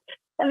collect.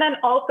 And then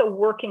also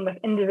working with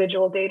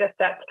individual data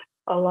sets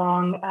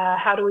along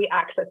how do we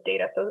access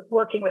data. So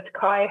working with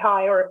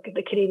CIHI, or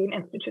the Canadian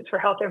Institutes for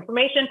Health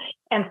Information,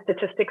 and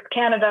Statistics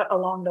Canada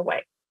along the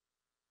way.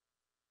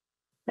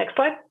 Next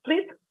slide,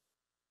 please.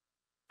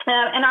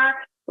 And our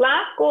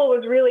last goal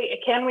was really,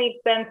 can we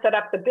then set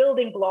up the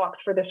building blocks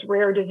for this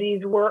rare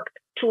disease work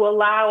to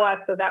allow us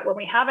so that when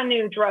we have a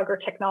new drug or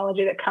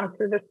technology that comes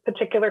through this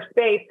particular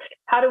space,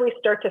 how do we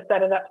start to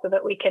set it up so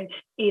that we can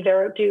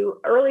either do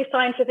early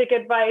scientific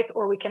advice,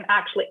 or we can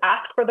actually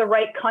ask for the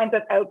right kinds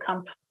of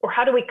outcomes, or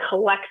how do we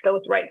collect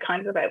those right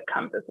kinds of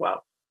outcomes as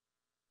well?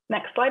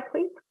 Next slide,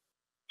 please.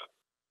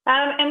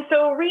 And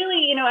so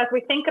really, as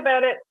we think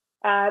about it,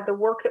 the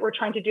work that we're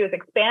trying to do is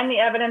expand the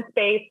evidence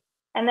base.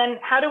 And then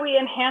how do we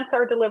enhance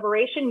our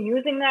deliberation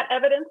using that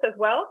evidence as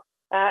well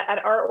at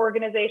our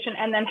organization?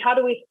 And then how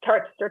do we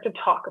start to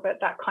talk about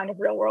that kind of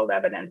real world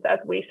evidence as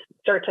we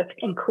start to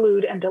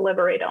include and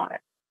deliberate on it?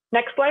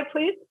 Next slide,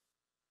 please.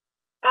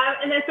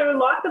 And then so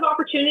lots of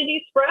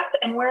opportunities for us,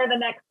 and where are the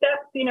next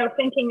steps?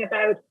 Thinking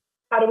about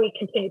how do we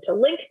continue to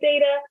link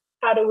data?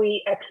 How do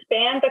we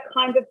expand the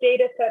kinds of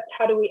data sets?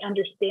 How do we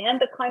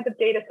understand the kinds of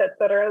data sets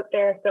that are out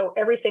there? So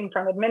everything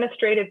from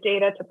administrative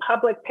data to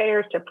public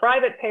payers to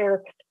private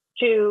payers,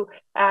 to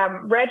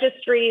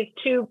registries,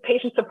 to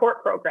patient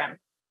support programs.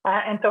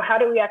 And so how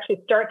do we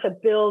actually start to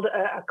build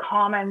a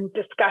common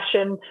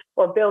discussion,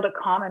 or build a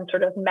common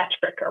sort of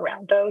metric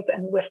around those,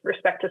 and with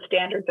respect to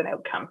standards and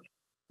outcomes?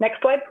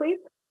 Next slide, please.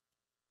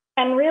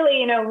 And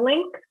really,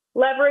 link,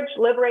 leverage,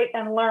 liberate,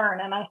 and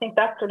learn. And I think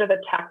that's sort of the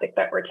tactic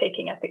that we're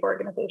taking at the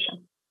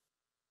organization.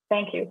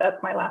 Thank you. That's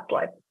my last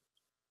slide.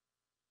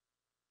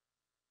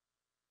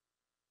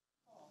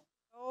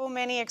 So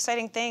many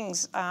exciting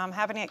things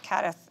happening at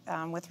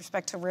CADTH with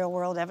respect to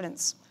real-world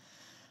evidence.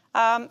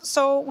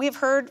 So we've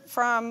heard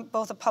from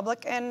both a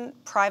public and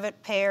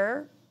private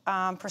payer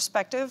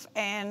perspective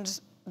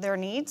and their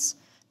needs.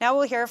 Now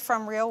we'll hear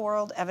from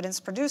real-world evidence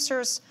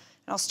producers.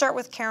 And I'll start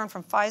with Karen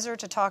from Pfizer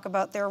to talk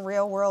about their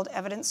real-world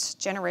evidence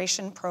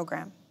generation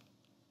program.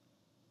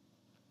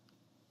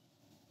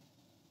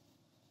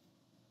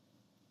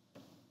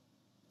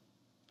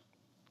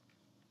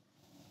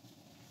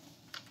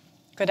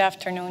 Good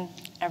afternoon,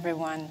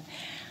 everyone.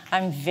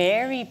 I'm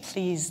very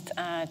pleased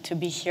to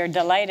be here,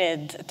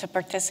 delighted to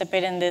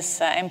participate in this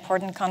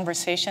important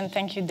conversation.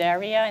 Thank you,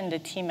 Daria, and the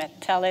team at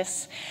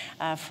TELUS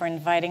for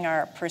inviting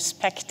our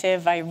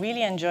perspective. I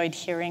really enjoyed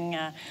hearing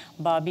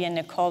Bobby and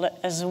Nicole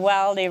as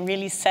well. They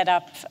really set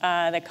up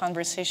the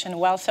conversation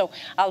well. So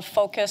I'll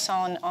focus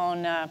on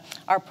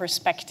our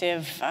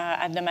perspective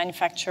at the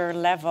manufacturer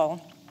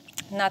level,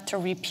 not to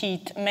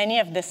repeat many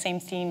of the same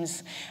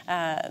themes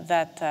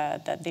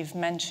that they've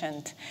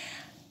mentioned.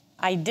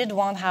 I did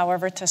want,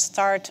 however, to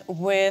start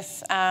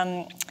with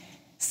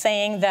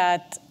saying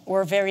that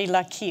we're very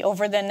lucky.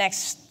 Over the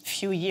next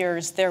few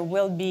years, there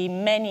will be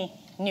many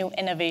new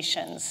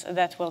innovations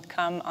that will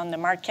come on the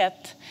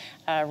market.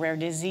 Rare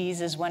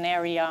disease is one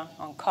area,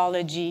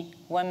 oncology,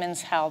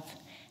 women's health,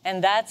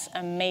 and that's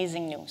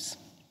amazing news.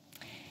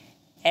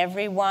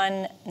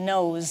 Everyone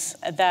knows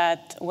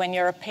that when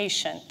you're a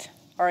patient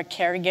or a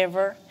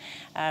caregiver,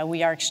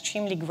 we are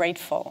extremely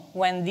grateful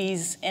when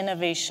these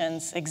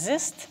innovations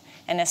exist,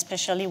 and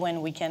especially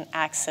when we can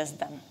access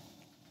them.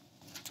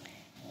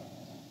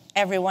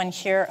 Everyone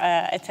here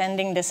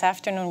attending this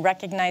afternoon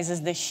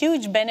recognizes the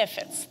huge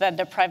benefits that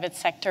the private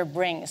sector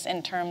brings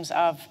in terms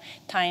of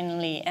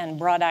timely and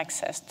broad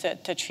access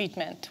to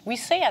treatment. We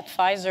say at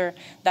Pfizer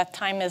that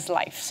time is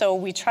life, so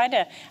we try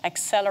to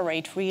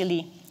accelerate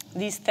really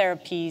these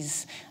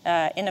therapies,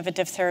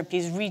 innovative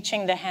therapies,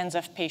 reaching the hands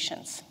of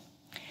patients.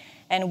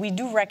 And we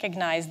do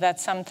recognize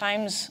that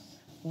sometimes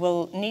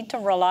we'll need to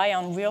rely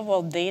on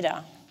real-world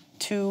data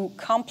to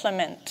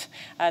complement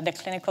the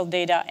clinical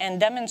data and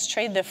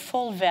demonstrate the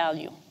full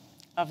value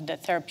of the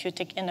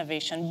therapeutic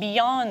innovation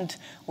beyond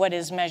what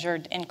is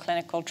measured in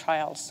clinical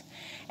trials.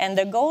 And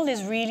the goal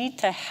is really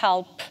to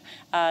help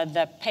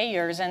the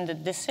payers and the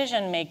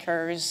decision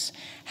makers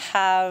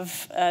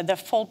have the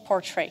full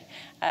portrait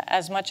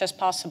as much as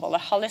possible, a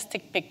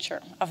holistic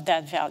picture of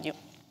that value.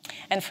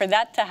 And for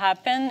that to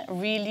happen,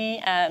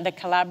 really the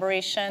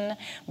collaboration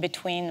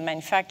between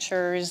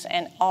manufacturers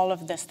and all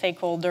of the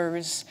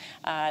stakeholders,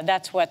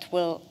 that's what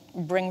will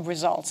bring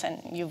results,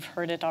 and you've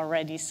heard it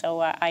already,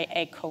 so I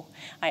echo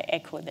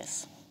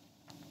this.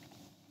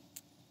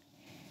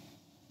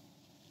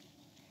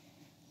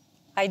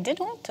 I did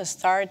want to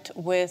start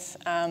with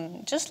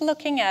just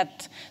looking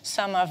at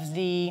some of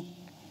the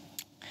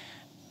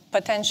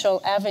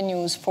potential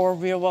avenues for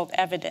real-world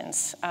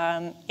evidence.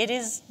 It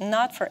is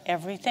not for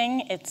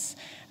everything. It's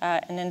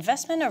an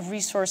investment of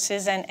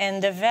resources,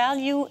 and the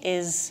value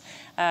is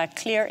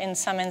clear in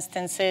some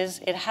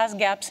instances. It has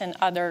gaps in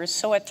others,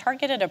 so a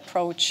targeted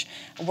approach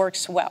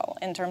works well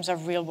in terms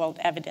of real-world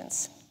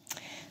evidence.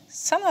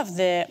 Some of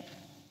the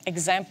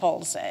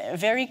examples,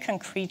 very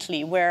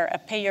concretely, where a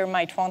payer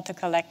might want to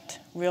collect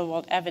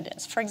real-world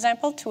evidence. For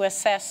example, to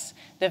assess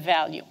the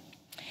value.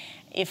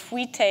 If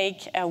we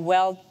take a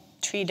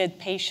well-treated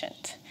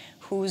patient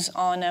who's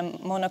on a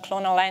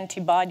monoclonal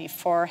antibody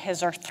for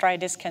his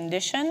arthritis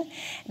condition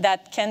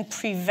that can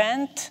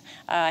prevent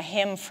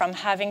him from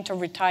having to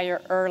retire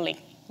early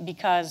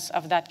because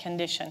of that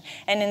condition,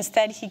 and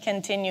instead he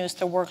continues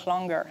to work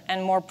longer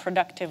and more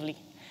productively.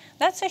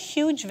 That's a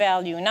huge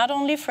value, not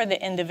only for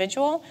the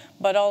individual,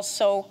 but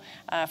also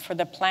for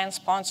the plan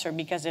sponsor,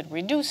 because it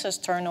reduces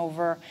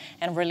turnover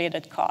and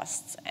related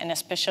costs, and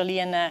especially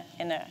in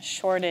a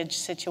shortage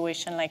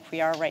situation like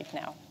we are right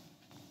now.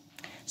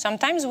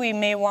 Sometimes we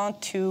may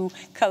want to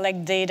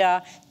collect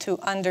data to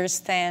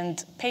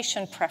understand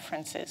patient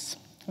preferences,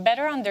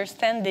 better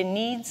understand the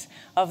needs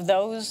of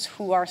those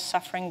who are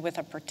suffering with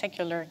a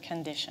particular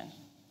condition.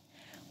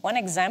 One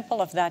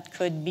example of that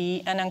could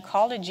be an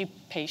oncology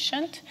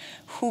patient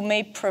who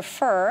may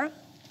prefer,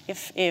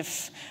 if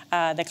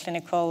the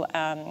clinical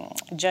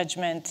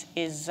judgment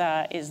is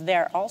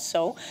there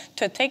also,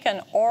 to take an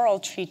oral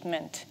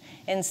treatment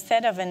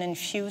instead of an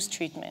infused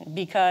treatment,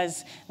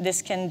 because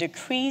this can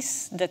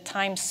decrease the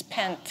time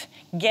spent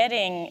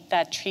getting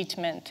that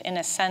treatment in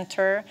a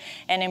center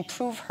and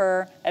improve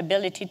her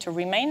ability to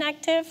remain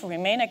active,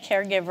 remain a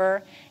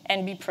caregiver,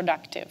 and be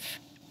productive.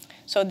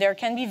 So there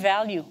can be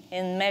value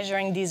in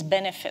measuring these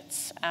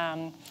benefits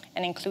and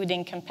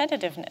including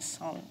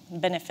competitiveness on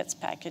benefits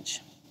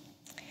package.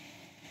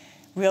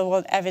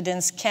 Real-world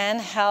evidence can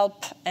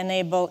help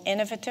enable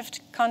innovative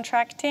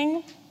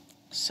contracting.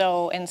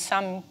 So in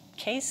some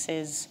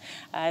cases,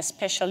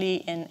 especially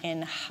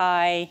in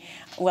high,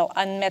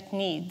 unmet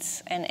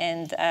needs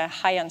and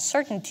high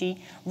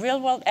uncertainty,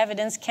 real-world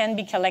evidence can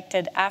be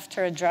collected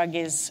after a drug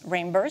is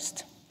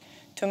reimbursed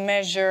to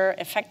measure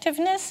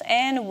effectiveness,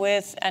 and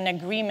with an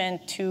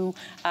agreement to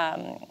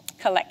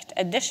collect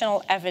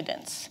additional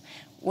evidence,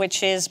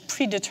 which is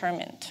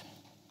predetermined.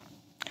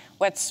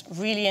 What's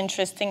really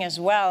interesting as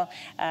well,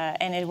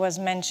 and it was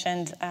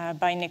mentioned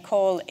by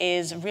Nicole,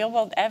 is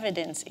real-world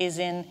evidence is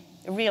in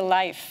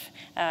real-life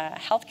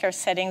healthcare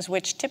settings,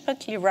 which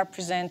typically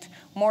represent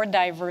more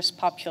diverse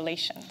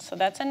populations. So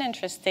that's an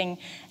interesting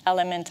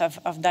element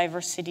of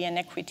diversity and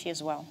equity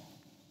as well.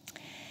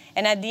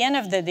 And at the end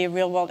of the day,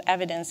 real-world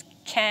evidence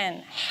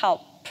can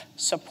help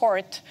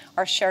support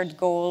our shared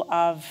goal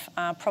of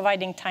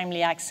providing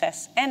timely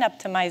access and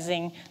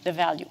optimizing the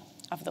value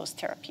of those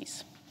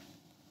therapies.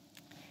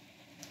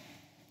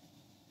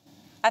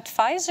 At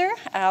Pfizer,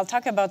 I'll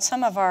talk about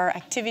some of our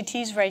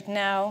activities right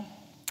now.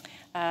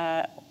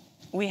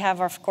 We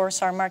have, of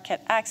course, our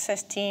market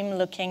access team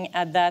looking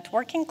at that,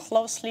 working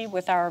closely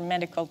with our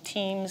medical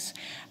teams,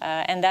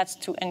 and that's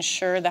to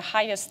ensure the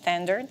highest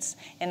standards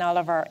in all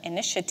of our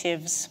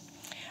initiatives.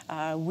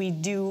 We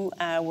do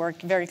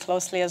work very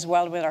closely as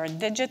well with our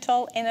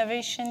digital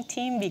innovation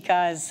team,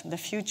 because the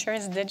future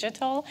is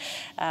digital,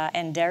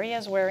 and Daria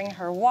is wearing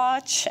her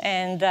watch,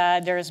 and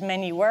there's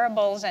many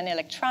wearables and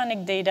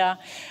electronic data,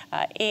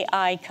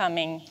 AI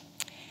coming.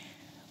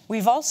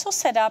 We've also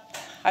set up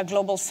a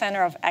global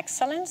center of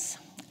excellence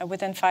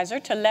within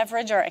Pfizer to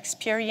leverage our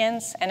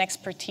experience and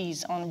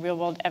expertise on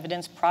real-world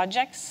evidence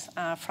projects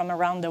from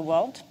around the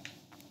world.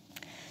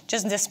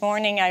 Just this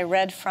morning, I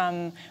read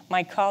from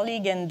my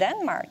colleague in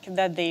Denmark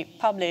that they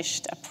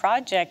published a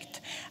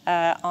project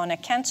on a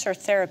cancer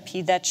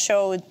therapy that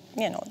showed,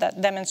 that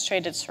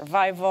demonstrated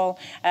survival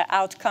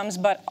outcomes,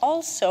 but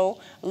also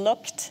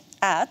looked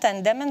at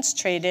and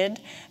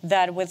demonstrated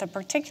that with a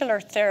particular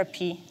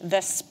therapy,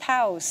 the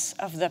spouse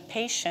of the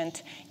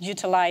patient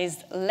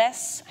utilized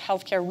less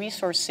healthcare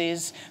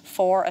resources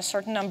for a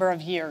certain number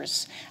of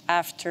years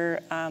after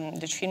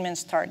the treatment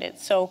started.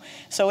 So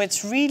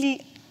it's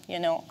really,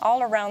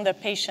 all around the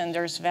patient,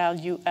 there's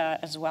value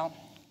as well.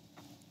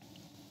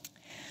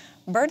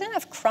 Burden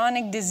of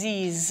chronic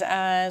disease.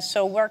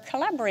 So we're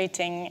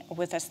collaborating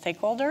with a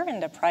stakeholder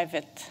in the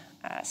private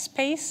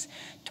space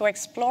to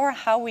explore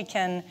how we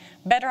can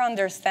better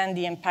understand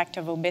the impact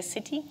of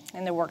obesity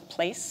in the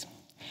workplace.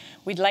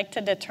 We'd like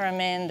to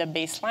determine the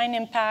baseline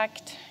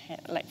impact,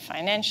 like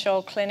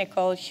financial,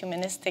 clinical,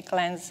 humanistic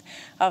lens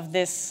of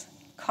this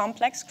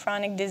complex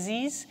chronic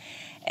disease,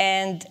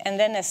 and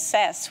then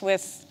assess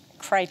with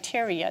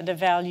criteria the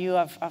value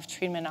of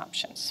treatment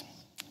options.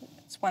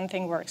 It's one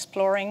thing we're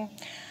exploring.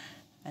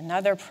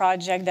 Another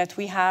project that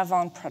we have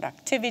on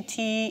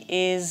productivity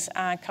is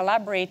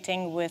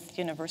collaborating with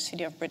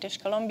University of British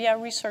Columbia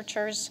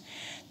researchers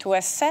to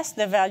assess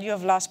the value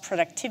of lost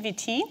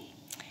productivity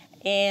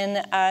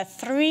in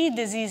 3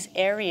 disease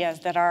areas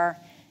that are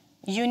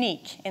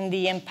unique in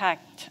the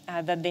impact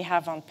that they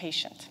have on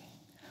patients.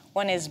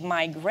 One is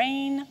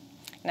migraine,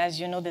 and as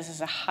you know, this is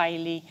a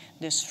highly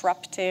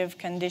disruptive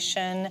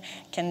condition,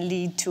 can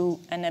lead to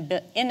an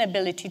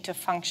inability to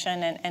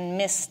function and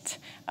missed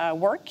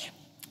work.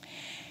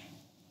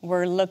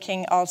 We're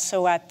looking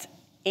also at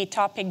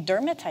atopic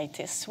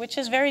dermatitis, which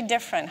is very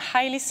different,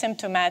 highly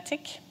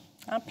symptomatic.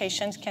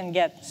 Patients can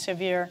get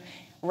severe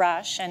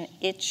rash and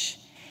itch.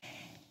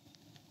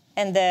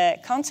 And the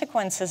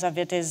consequences of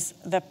it is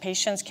the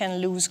patients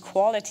can lose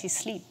quality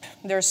sleep.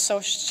 There's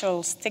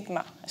social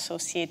stigma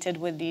associated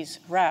with these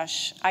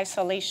rash,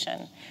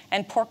 isolation,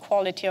 and poor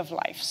quality of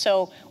life.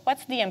 So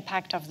what's the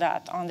impact of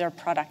that on their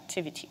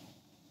productivity?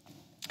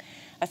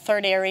 A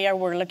third area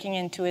we're looking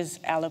into is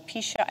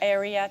alopecia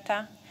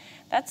areata.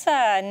 That's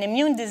an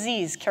immune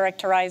disease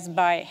characterized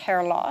by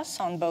hair loss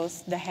on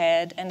both the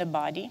head and the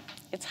body.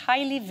 It's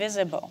highly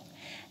visible,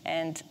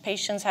 and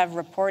patients have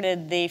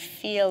reported they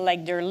feel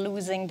like they're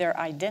losing their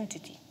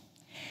identity.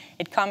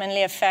 It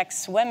commonly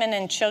affects women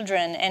and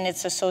children, and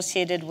it's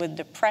associated with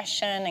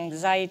depression,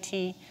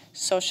 anxiety,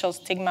 social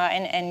stigma,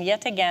 and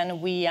yet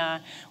again, we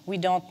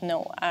don't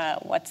know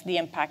what's the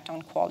impact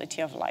on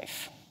quality of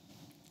life.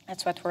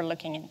 That's what we're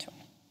looking into.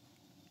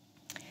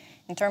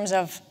 In terms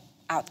of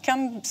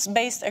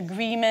outcomes-based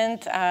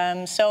agreement,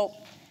 so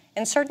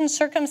in certain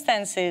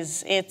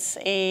circumstances, it's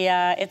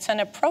an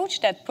approach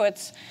that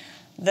puts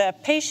the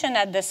patient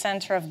at the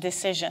center of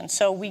decision.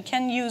 So we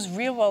can use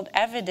real-world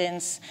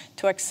evidence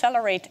to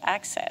accelerate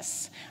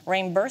access,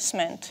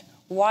 reimbursement,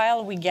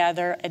 while we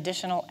gather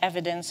additional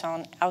evidence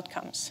on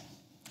outcomes.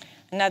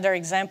 Another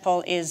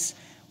example is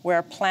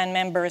where plan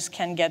members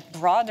can get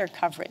broader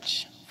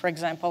coverage, for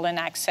example, and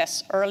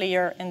access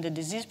earlier in the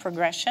disease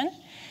progression,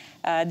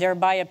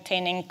 thereby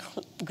obtaining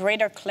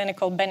greater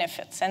clinical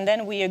benefits. And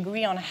then we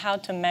agree on how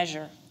to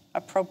measure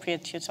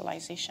appropriate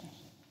utilization.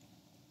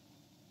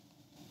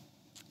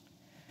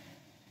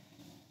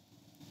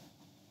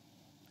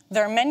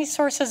 There are many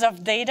sources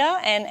of data,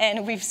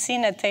 and we've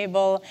seen a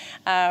table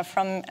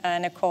from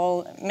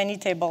Nicole, many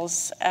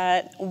tables.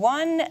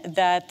 One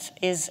that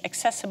is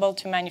accessible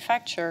to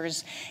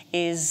manufacturers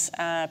is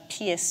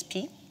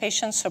PSP,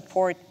 Patient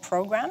Support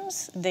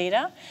Programs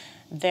data.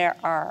 There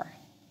are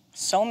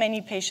so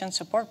many patient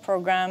support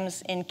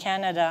programs in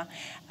Canada,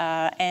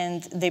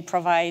 and they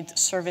provide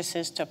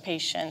services to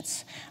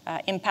patients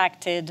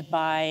impacted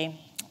by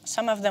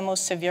some of the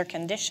most severe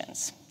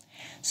conditions.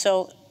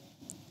 So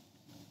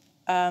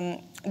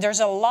there's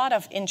a lot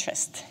of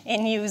interest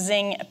in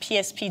using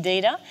PSP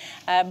data,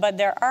 but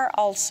there are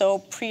also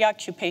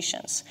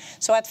preoccupations.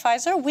 So at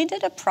Pfizer, we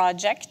did a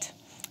project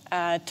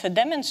to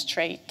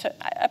demonstrate,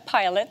 a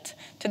pilot,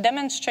 to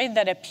demonstrate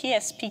that a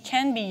PSP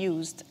can be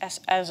used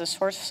as a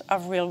source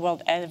of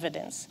real-world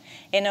evidence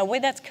in a way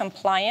that's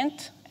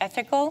compliant,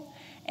 ethical,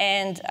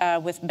 and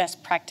with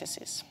best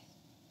practices.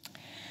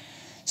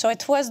 So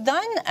it was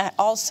done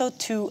also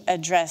to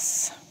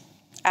address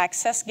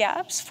access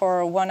gaps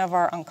for one of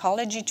our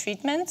oncology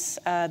treatments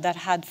that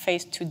had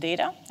phase 2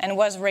 data and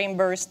was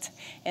reimbursed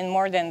in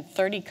more than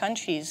 30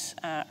 countries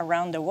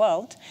around the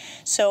world.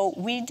 So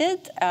we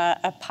did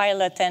a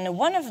pilot, and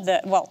one of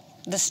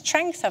the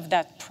strength of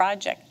that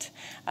project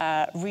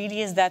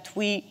really is that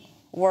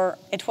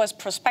it was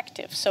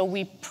prospective. So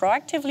we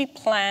proactively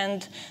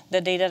planned the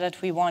data that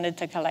we wanted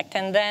to collect,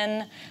 and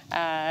then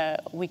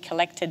we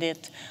collected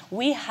it.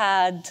 We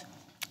had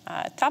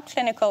top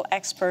clinical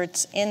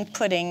experts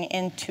inputting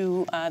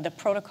into the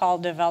protocol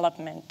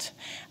development.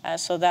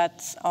 So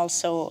that's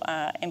also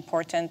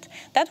important.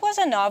 That was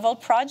a novel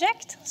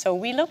project. So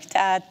we looked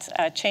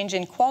at change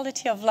in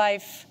quality of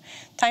life,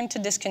 time to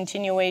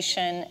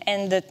discontinuation,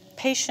 and the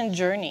patient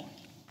journey.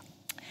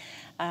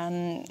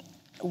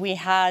 We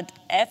had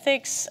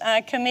ethics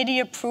committee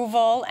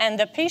approval, and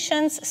the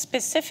patients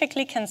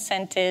specifically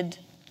consented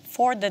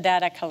for the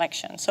data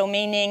collection. So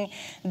meaning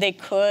they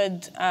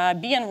could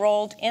be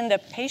enrolled in the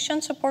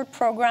patient support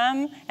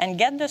program and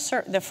get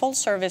the full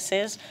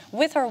services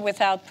with or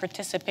without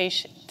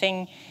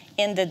participating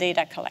in the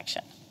data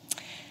collection.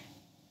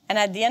 And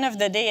at the end of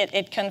the day,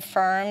 it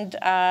confirmed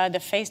the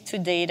phase 2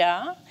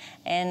 data,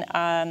 and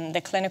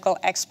the clinical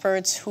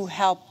experts who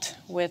helped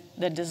with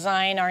the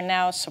design are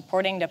now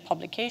supporting the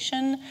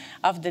publication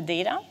of the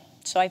data.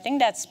 So I think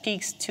that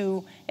speaks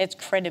to its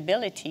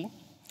credibility.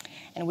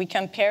 And we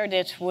compared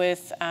it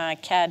with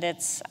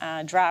CADIT's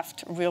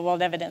draft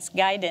real-world evidence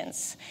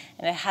guidance,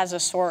 and it has a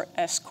score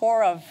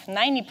of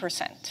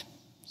 90%.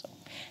 So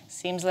it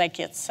seems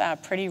like it's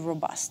pretty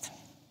robust.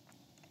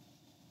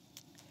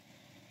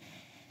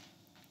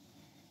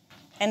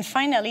 And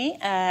finally,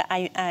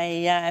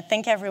 I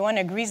think everyone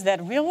agrees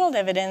that real-world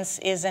evidence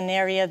is an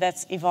area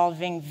that's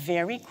evolving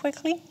very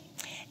quickly.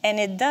 And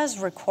it does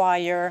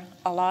require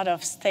a lot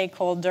of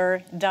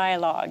stakeholder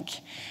dialogue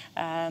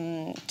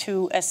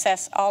to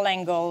assess all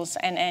angles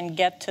and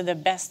get to the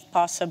best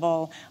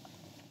possible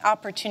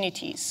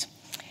opportunities.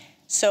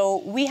 So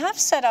we have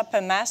set up a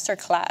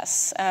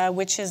masterclass,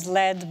 which is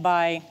led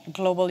by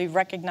globally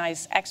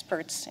recognized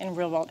experts in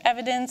real-world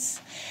evidence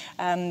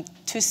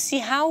to see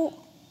how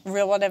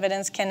real-world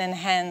evidence can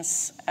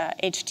enhance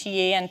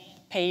HTA and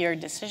payer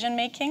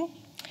decision-making.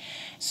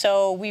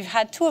 So we've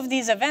had 2 of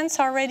these events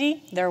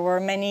already. There were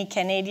many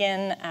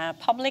Canadian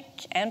public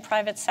and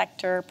private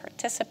sector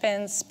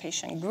participants,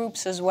 patient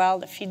groups as well.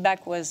 The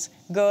feedback was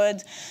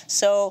good.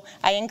 So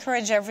I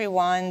encourage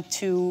everyone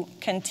to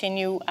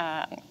continue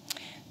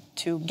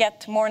to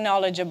get more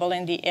knowledgeable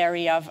in the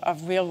area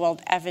of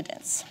real-world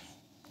evidence.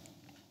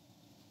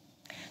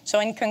 So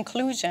in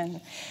conclusion,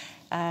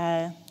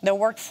 the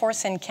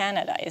workforce in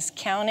Canada is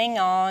counting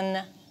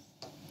on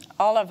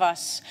all of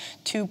us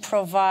to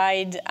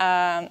provide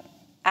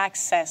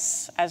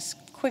access as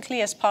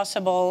quickly as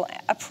possible,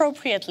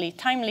 appropriately,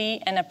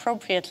 timely and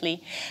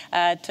appropriately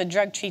to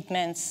drug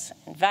treatments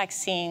and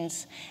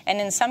vaccines.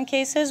 And in some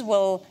cases,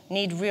 we'll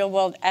need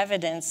real-world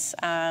evidence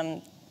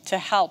to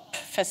help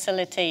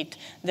facilitate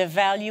the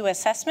value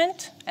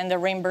assessment and the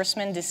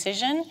reimbursement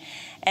decision.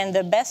 And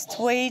the best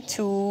way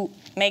to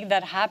make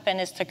that happen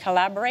is to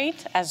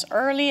collaborate as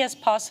early as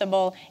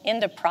possible in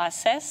the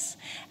process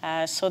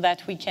so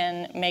that we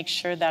can make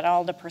sure that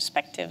all the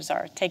perspectives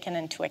are taken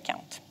into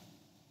account.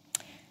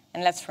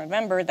 And let's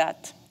remember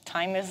that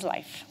time is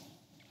life.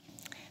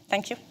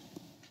 Thank you.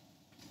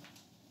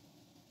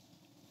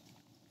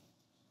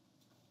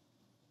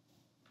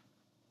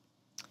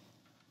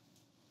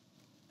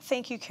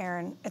 Thank you,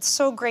 Karen. It's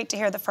so great to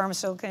hear the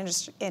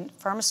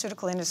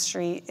pharmaceutical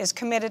industry is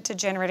committed to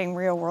generating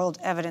real-world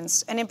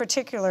evidence, and in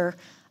particular,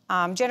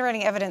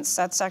 generating evidence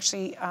that's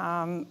actually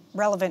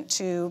relevant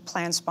to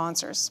plan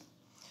sponsors.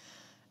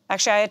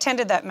 Actually, I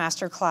attended that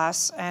master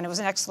class, and it was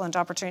an excellent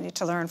opportunity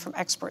to learn from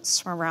experts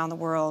from around the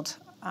world.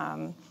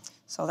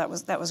 So that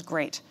was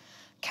great.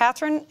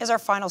 Catherine is our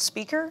final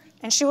speaker,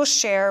 and she will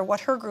share what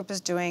her group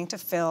is doing to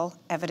fill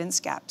evidence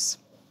gaps.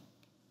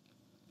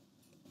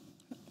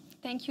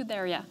 Thank you,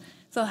 Daria.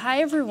 So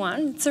hi,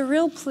 everyone. It's a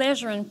real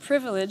pleasure and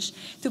privilege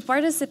to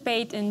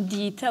participate in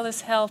the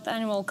TELUS Health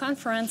Annual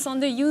Conference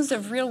on the use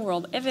of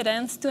real-world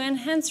evidence to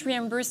enhance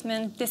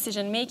reimbursement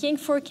decision-making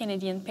for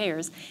Canadian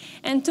payers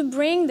and to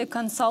bring the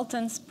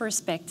consultant's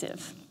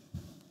perspective.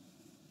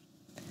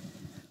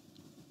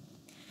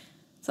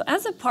 So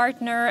as a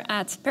partner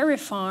at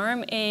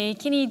Peripharm, a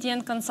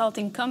Canadian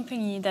consulting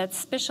company that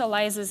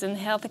specializes in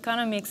health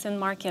economics and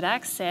market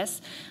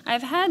access,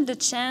 I've had the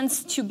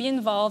chance to be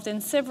involved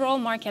in several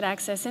market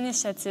access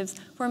initiatives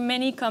for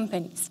many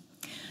companies.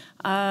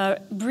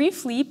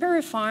 Briefly,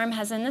 Peripharm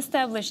has an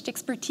established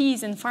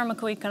expertise in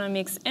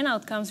pharmacoeconomics and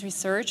outcomes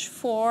research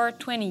for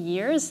 20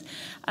 years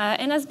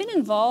and has been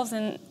involved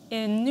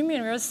in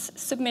numerous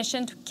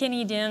submissions to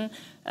Canadian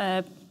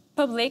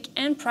public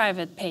and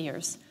private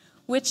payers,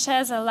 which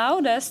has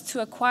allowed us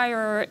to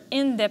acquire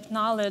in-depth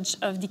knowledge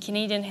of the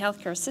Canadian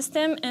healthcare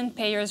system and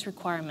payers'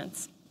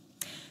 requirements.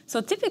 So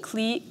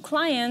typically,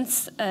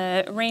 clients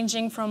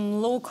ranging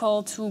from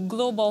local to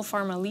global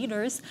pharma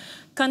leaders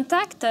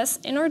contact us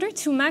in order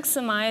to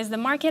maximize the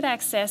market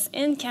access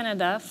in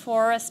Canada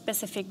for a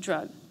specific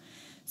drug.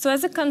 So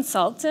as a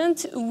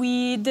consultant,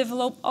 we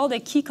develop all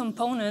the key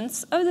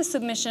components of the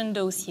submission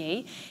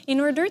dossier in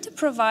order to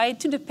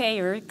provide to the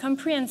payer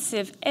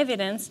comprehensive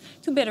evidence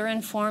to better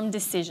inform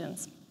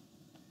decisions.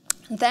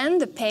 Then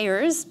the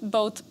payers,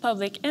 both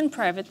public and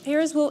private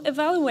payers, will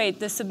evaluate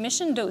the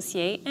submission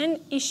dossier and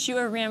issue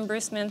a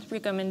reimbursement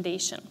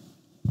recommendation.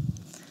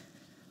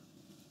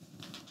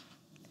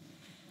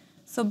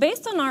 So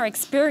based on our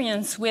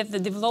experience with the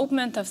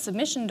development of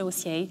submission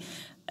dossier,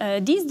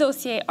 these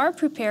dossiers are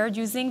prepared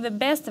using the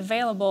best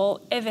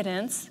available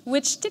evidence,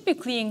 which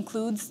typically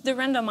includes the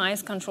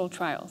randomized controlled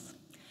trials.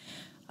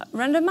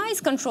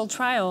 Randomized controlled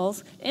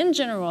trials, in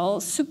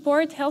general,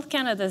 support Health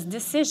Canada's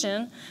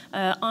decision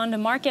on the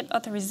market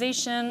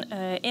authorization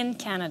in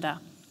Canada.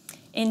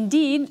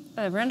 Indeed,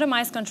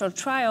 randomized controlled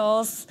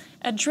trials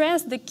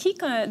address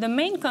the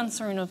main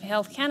concern of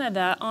Health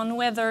Canada on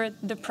whether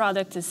the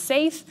product is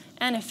safe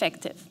and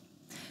effective.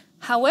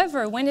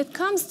 However, when it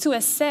comes to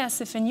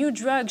assess if a new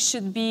drug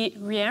should be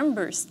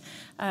reimbursed,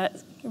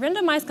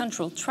 randomized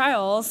controlled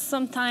trials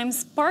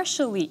sometimes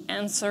partially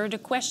answer the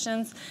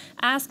questions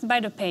asked by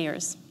the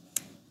payers.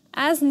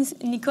 As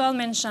Nicole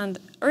mentioned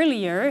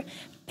earlier,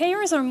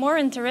 payers are more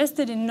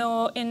interested in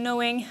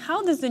knowing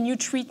how does the new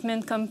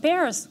treatment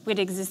compares with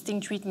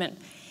existing treatment.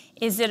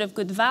 Is it of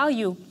good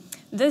value?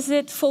 Does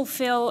it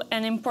fulfill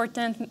an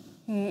important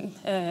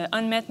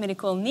unmet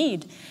medical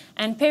need?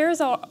 And payers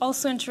are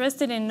also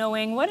interested in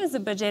knowing what is the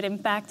budget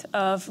impact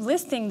of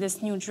listing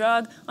this new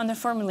drug on the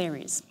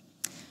formularies.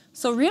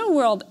 So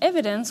real-world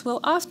evidence will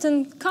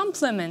often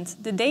complement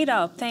the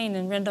data obtained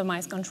in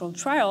randomized controlled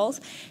trials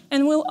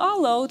and will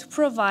allow to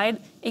provide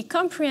a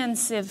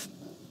comprehensive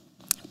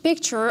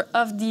picture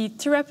of the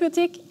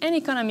therapeutic and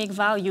economic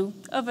value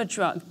of a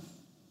drug.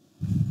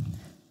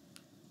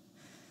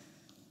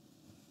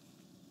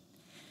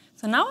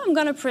 So now I'm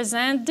going to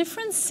present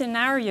different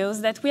scenarios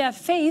that we have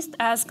faced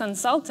as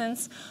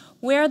consultants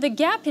where the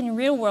gap in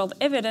real-world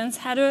evidence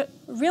had a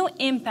real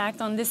impact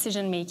on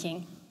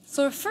decision-making.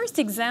 So a first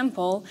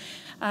example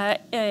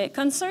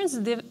concerns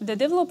the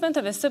development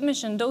of a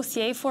submission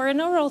dossier for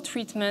an oral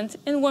treatment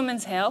in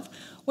women's health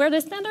where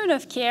the standard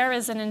of care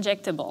is an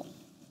injectable.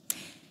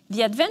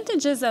 The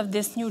advantages of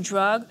this new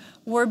drug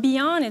were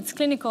beyond its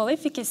clinical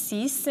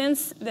efficacy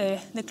since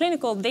the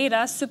clinical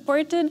data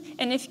supported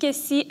an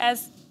efficacy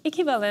as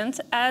equivalent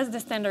as the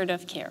standard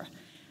of care.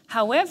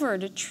 However,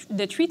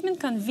 the treatment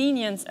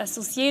convenience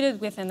associated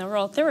with an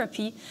oral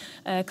therapy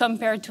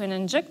compared to an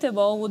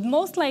injectable would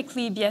most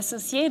likely be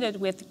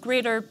associated with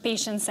greater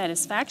patient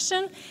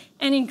satisfaction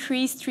and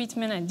increased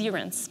treatment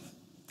adherence.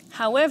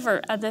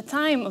 However, at the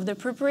time of the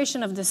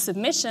preparation of the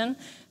submission,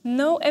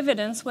 no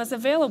evidence was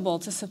available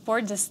to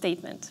support this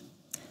statement.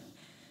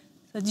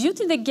 So due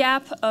to the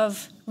gap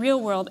of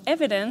real-world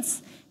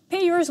evidence,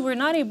 payors were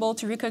not able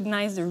to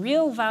recognize the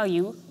real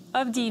value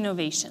of the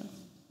innovation.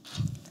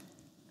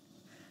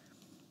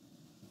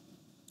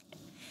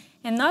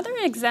 Another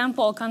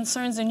example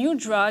concerns a new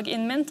drug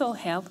in mental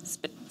health,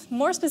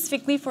 more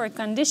specifically for a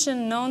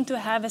condition known to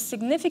have a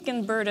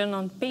significant burden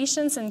on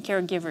patients and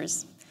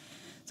caregivers.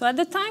 So at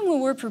the time we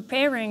were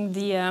preparing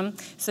the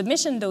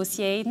submission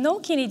dossier, no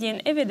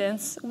Canadian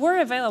evidence were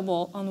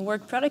available on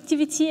work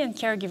productivity and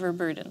caregiver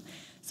burden.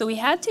 So we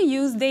had to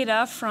use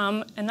data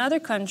from another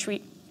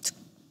country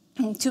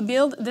to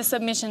build the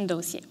submission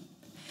dossier.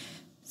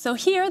 So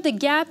here, the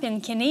gap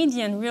in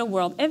Canadian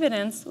real-world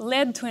evidence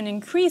led to an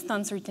increased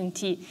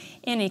uncertainty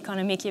in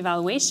economic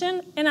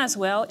evaluation and as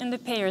well in the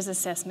payer's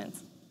assessment.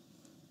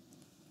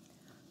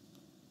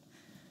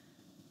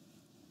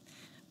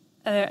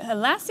 A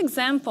last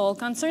example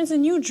concerns a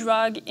new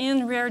drug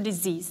in rare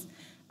disease.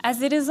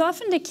 As it is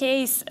often the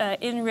case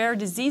in rare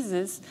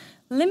diseases,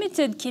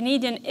 limited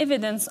Canadian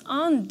evidence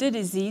on the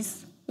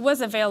disease was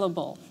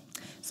available.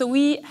 So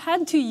we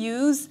had to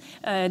use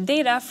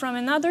data from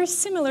another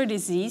similar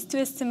disease to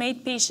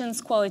estimate patients'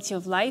 quality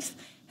of life,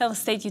 health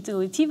state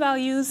utility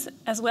values,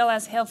 as well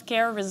as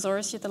healthcare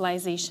resource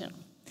utilization.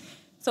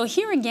 So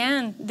here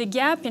again, the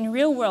gap in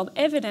real-world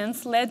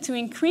evidence led to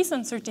increased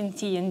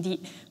uncertainty in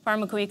the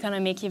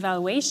pharmacoeconomic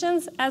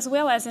evaluations, as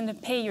well as in the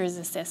payer's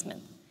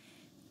assessment.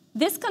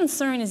 This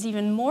concern is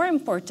even more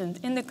important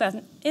in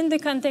the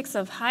context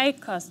of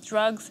high-cost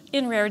drugs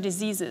in rare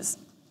diseases.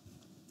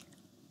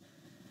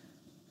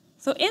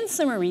 So in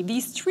summary,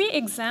 these three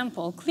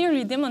examples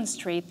clearly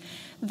demonstrate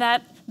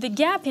that the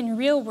gap in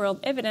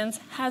real-world evidence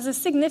has a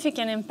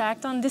significant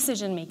impact on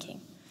decision-making.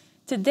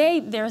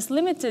 Today, there's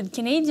limited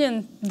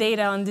Canadian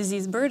data on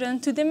disease burden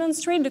to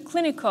demonstrate the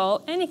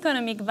clinical and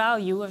economic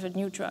value of a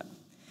new drug.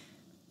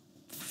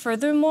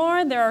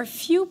 Furthermore, there are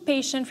few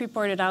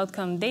patient-reported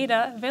outcome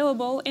data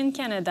available in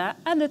Canada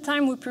at the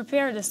time we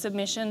prepare the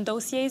submission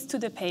dossiers to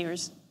the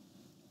payers.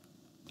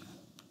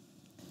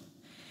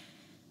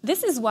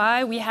 This is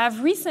why we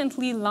have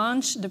recently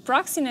launched the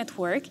Proxy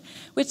Network,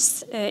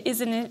 which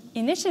is an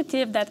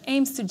initiative that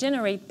aims to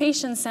generate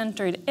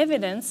patient-centered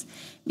evidence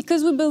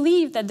because we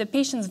believe that the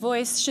patient's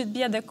voice should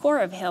be at the core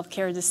of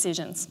healthcare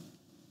decisions.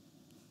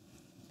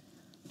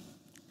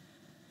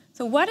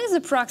 So what is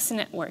the Proxy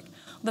Network?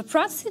 The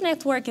Proxy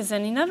Network is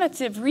an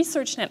innovative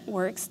research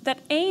network that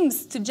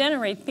aims to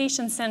generate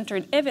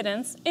patient-centered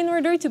evidence in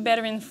order to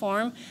better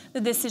inform the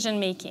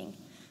decision-making.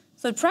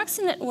 So the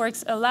Proxy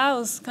Networks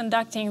allows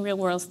conducting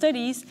real-world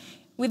studies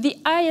with the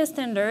highest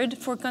standard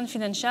for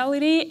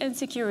confidentiality and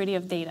security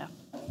of data.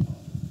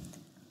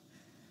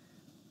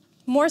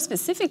 More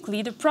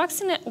specifically, the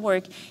Proxy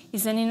Network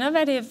is an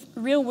innovative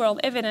real-world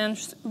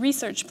evidence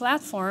research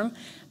platform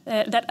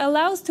that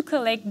allows to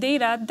collect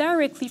data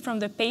directly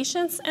from the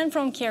patients and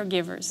from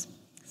caregivers.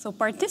 So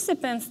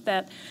participants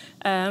that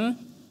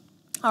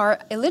are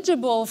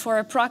eligible for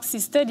a proxy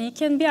study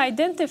can be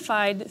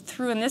identified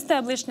through an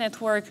established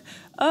network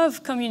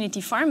of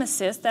community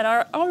pharmacists that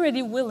are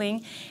already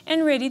willing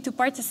and ready to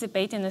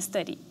participate in a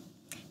study.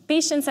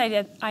 Patients'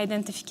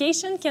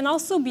 identification can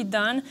also be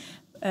done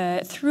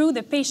through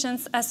the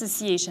patients'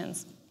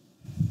 associations.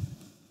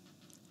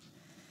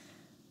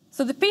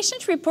 So the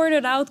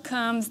patient-reported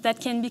outcomes that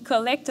can be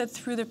collected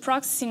through the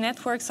proxy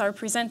networks are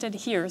presented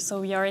here.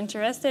 So we are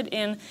interested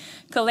in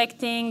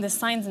collecting the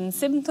signs and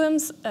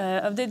symptoms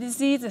of the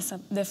disease,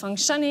 the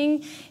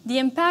functioning, the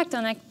impact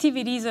on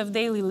activities of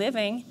daily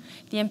living,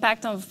 the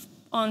impact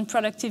on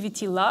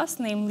productivity loss,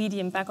 namely the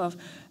impact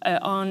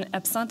on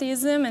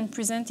absenteeism and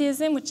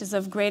presenteeism, which is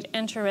of great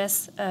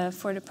interest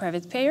for the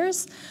private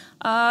payers.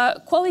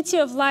 Quality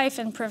of life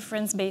and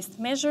preference-based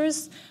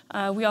measures.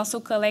 We also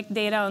collect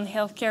data on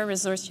healthcare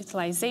resource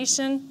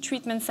utilization,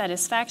 treatment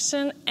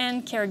satisfaction,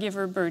 and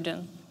caregiver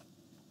burden.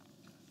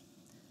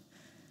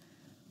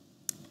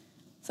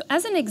 So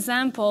as an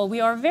example, we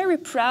are very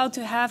proud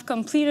to have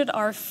completed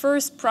our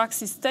first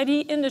proxy study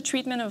in the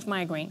treatment of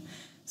migraine.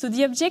 So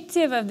the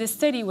objective of this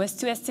study was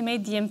to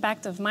estimate the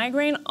impact of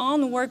migraine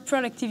on work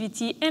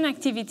productivity and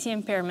activity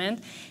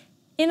impairment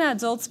in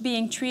adults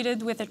being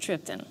treated with a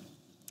triptan.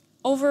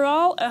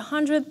 Overall,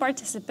 100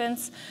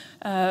 participants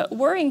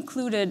were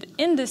included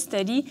in the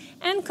study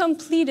and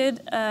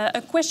completed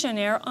a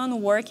questionnaire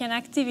on work and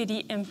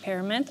activity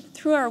impairment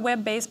through our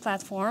web-based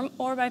platform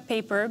or by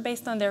paper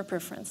based on their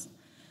preference.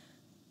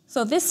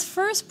 So this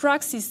first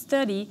proxy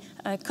study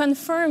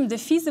confirmed the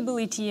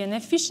feasibility and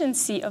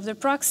efficiency of the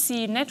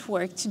proxy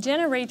network to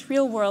generate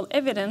real-world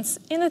evidence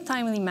in a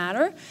timely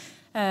manner,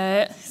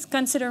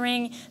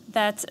 considering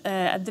that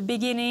at the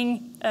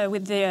beginning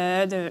with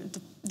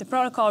the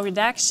protocol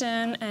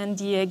redaction and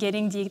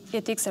getting the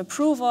ethics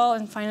approval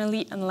and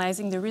finally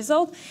analyzing the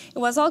result, it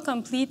was all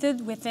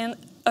completed within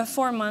a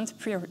 4-month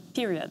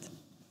period.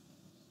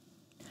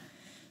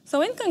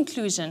 So in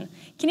conclusion,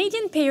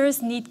 Canadian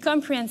payers need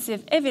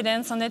comprehensive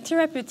evidence on the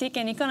therapeutic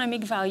and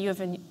economic value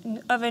of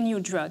a new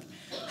drug.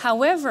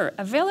 However,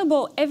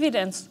 available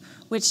evidence,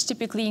 which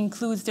typically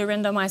includes the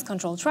randomized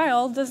controlled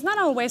trial, does not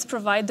always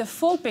provide the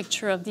full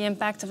picture of the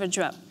impact of a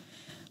drug.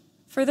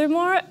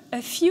 Furthermore,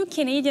 a few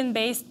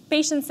Canadian-based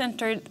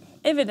patient-centered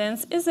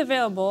evidence is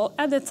available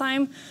at the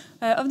time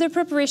of the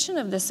preparation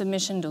of the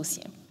submission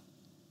dossier.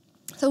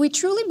 So we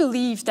truly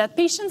believe that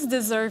patients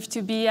deserve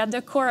to be at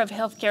the core of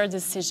healthcare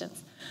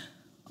decisions.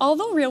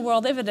 Although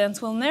real-world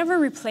evidence will never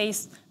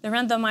replace the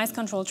randomized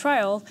controlled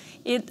trial,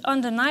 it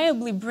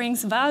undeniably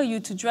brings value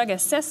to drug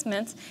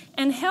assessment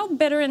and help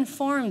better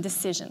inform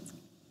decisions.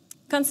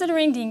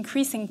 Considering the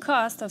increasing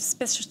cost of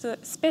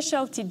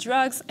specialty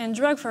drugs and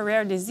drugs for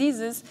rare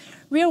diseases,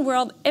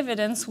 real-world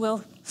evidence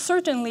will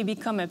certainly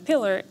become a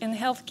pillar in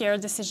healthcare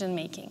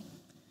decision-making.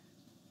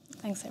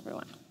 Thanks,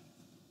 everyone.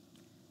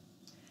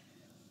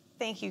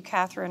 Thank you,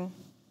 Catherine.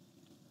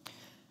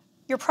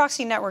 Your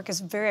proxy network is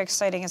very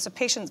exciting as the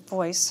patient's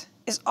voice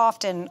is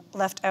often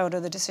left out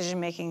of the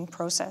decision-making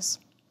process.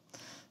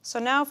 So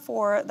now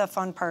for the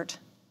fun part.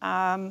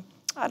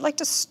 I'd like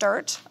to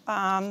start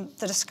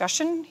the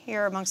discussion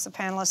here amongst the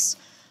panelists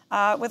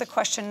with a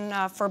question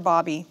for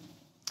Bobby.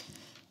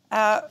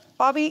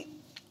 Bobby,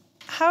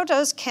 how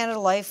does Canada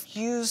Life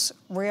use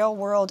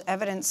real-world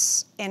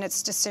evidence in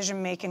its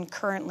decision-making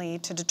currently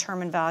to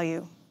determine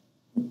value?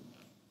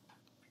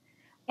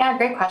 Yeah,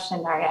 great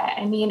question, Daria.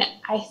 I mean,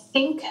 I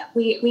think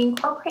we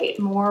incorporate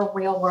more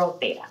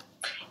real-world data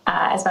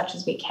as much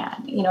as we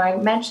can. You know, I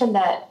mentioned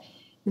that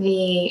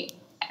the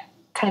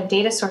kind of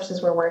data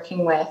sources we're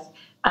working with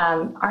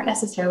aren't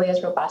necessarily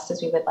as robust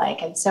as we would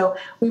like. And so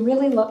we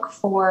really look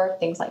for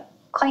things like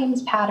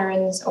claims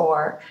patterns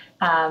or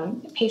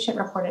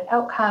patient-reported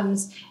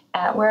outcomes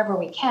wherever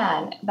we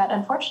can. But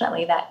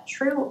unfortunately, that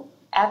true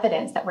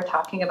evidence that we're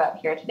talking about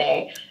here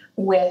today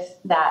with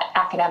that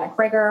academic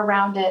rigor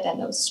around it and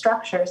those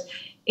structures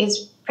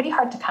is pretty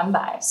hard to come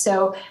by.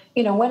 So,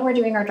 you know, when we're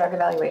doing our drug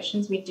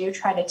evaluations, we do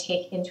try to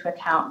take into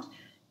account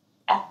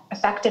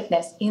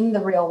effectiveness in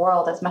the real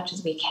world as much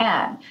as we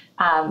can.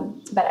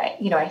 But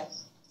I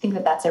think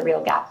that that's a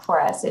real gap for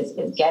us is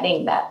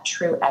getting that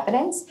true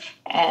evidence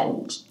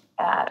and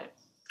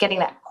getting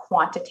that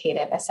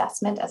quantitative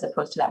assessment as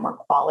opposed to that more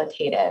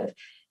qualitative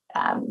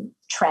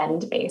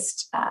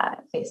trend-based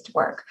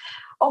work.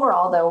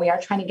 Overall, though, we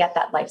are trying to get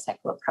that life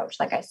cycle approach,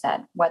 like I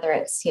said, whether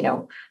it's, you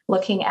know,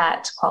 looking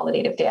at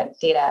qualitative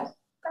data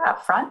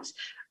up front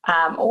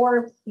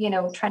or, you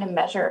know, trying to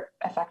measure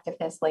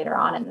effectiveness later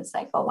on in the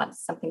cycle once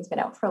something's been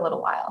out for a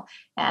little while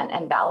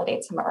and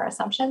validate some of our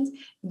assumptions.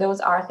 Those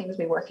are things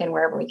we work in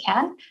wherever we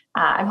can.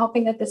 I'm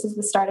hoping that this is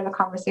the start of a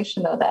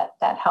conversation, though,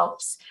 that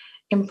helps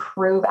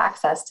improve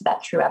access to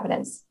that true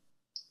evidence.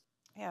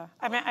 Yeah,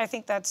 I mean, I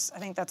think that's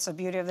the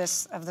beauty of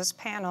this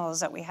panel is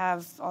that we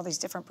have all these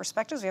different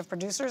perspectives. We have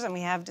producers and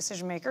we have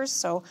decision makers.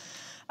 So,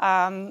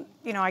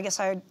 you know, I guess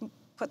I'd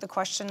put the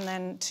question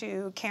then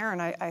to Karen.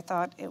 I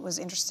thought it was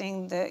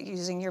interesting that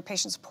using your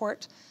patient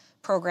support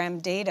program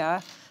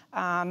data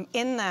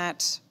in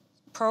that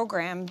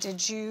program,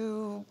 did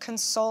you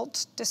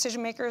consult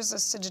decision makers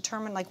as to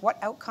determine like what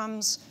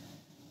outcomes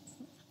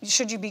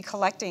should you be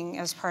collecting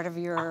as part of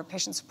your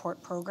patient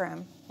support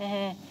program?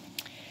 Mm-hmm.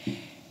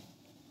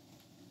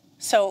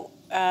 So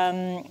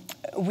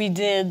we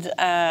did,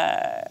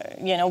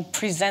 you know,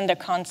 present the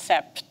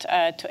concept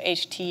to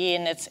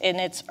HTA in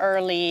its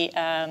early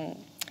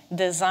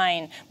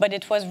design, but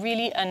it was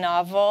really a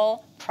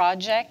novel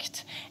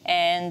project,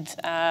 and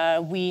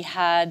we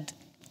had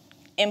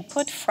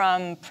input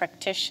from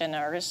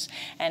practitioners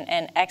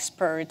and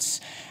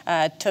experts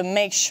to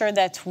make sure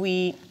that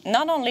we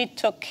not only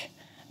took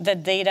the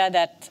data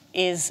that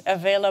is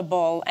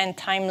available and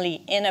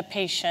timely in a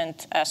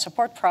patient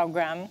support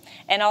program,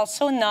 and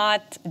also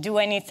not do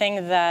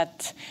anything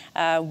that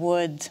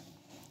would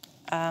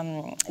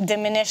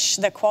diminish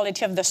the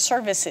quality of the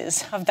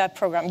services of that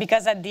program.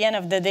 Because at the end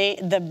of the day,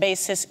 the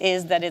basis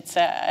is that it's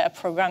a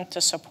program to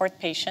support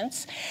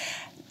patients.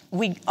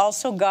 We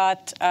also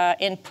got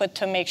input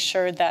to make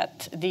sure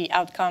that the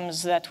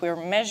outcomes that we're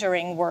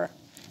measuring were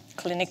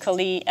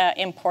clinically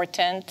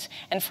important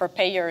and for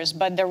payers.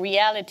 But the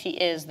reality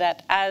is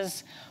that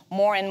as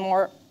more and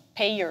more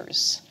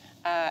payers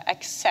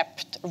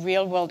accept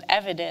real-world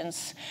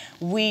evidence,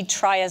 we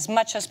try as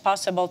much as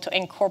possible to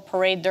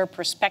incorporate their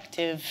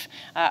perspective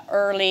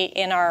early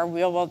in our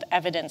real-world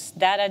evidence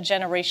data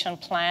generation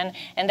plan.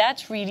 And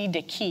that's really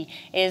the key,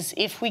 is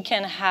if we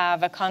can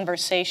have a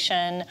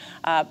conversation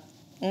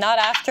not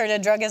after the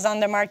drug is on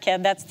the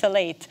market, that's too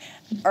late,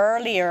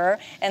 earlier,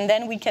 and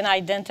then we can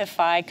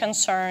identify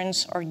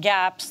concerns or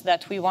gaps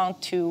that we want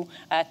to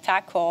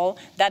tackle.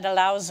 That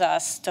allows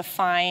us to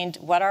find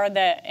what are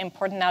the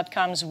important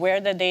outcomes, where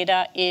the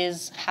data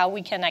is, how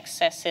we can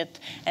access it,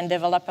 and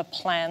develop a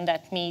plan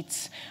that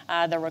meets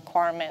the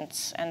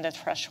requirements and the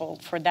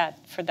threshold for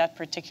that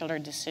particular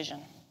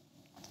decision.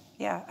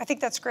 Yeah, I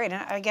think that's great.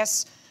 And I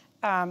guess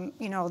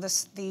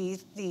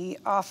the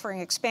offering,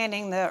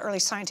 expanding the early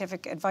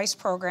scientific advice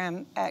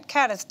program at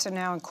CADTH to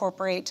now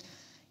incorporate,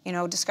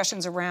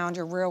 discussions around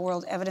your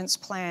real-world evidence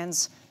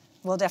plans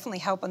will definitely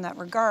help in that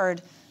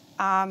regard.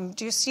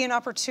 Do you see an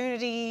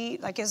opportunity,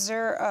 is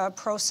there a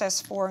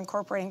process for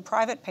incorporating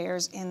private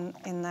payers in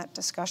that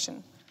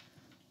discussion?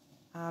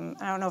 I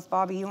don't know if,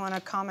 Bobby, you want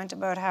to comment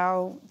about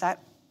how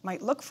that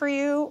might look for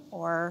you,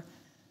 or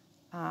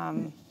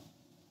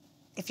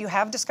if you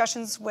have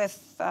discussions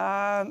with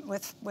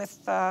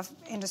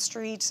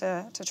industry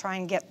to try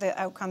and get the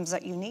outcomes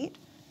that you need?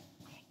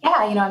 Yeah,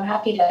 I'm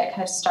happy to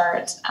kind of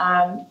start.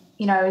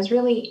 I was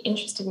really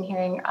interested in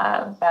hearing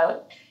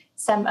about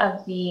some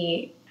of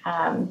the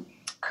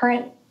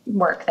current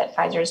work that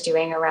Pfizer is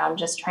doing around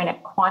just trying to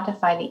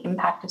quantify the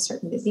impact of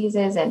certain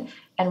diseases and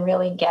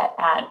really get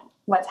at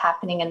what's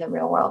happening in the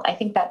real world. I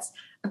think that's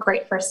a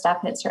great first step,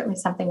 and it's certainly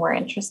something we're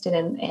interested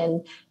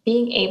in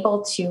being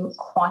able to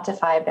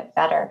quantify a bit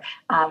better.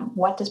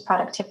 What does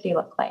productivity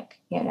look like,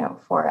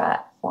 for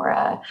a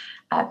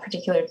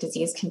particular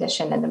disease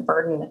condition and the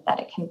burden that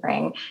it can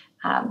bring?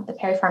 The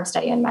Perry-Farm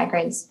study on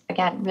migraines,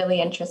 again, really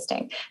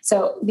interesting.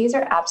 So these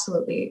are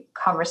absolutely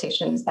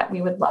conversations that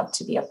we would love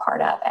to be a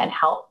part of and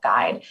help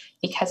guide,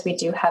 because we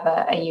do have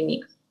a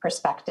unique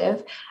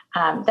perspective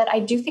that I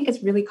do think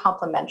is really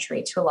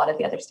complementary to a lot of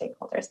the other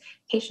stakeholders,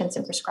 patients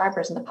and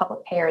prescribers and the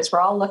public payers.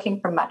 We're all looking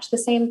for much the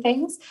same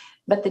things,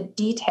 but the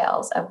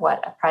details of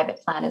what a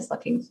private plan is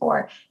looking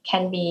for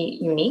can be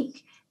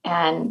unique.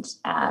 And,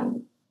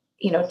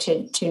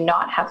 to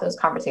not have those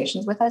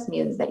conversations with us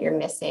means that you're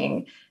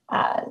missing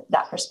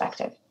that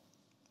perspective.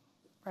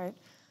 Right.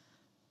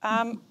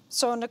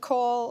 So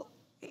Nicole,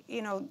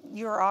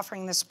 you're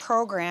offering this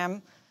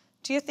program.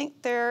 Do you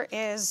think there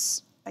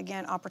is,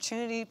 again,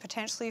 opportunity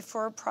potentially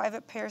for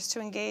private payers to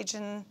engage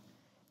in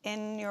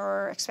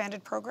your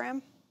expanded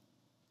program?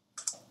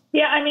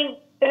 Yeah,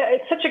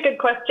 it's such a good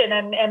question,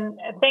 and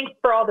thanks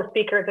for all the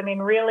speakers.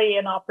 Really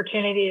an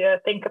opportunity to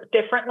think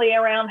differently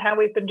around how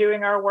we've been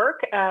doing our work.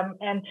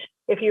 And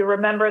if you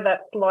remember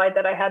that slide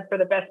that I had for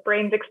the Best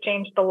Brains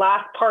Exchange, the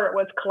last part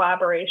was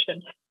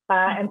collaboration.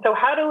 And so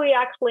how do we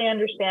actually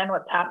understand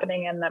what's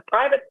happening in the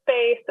private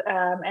space?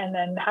 And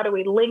then how do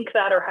we link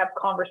that or have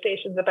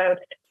conversations about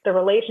the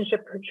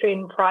relationship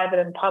between private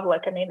and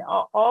public?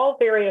 All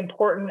very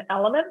important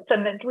elements,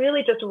 and it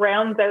really just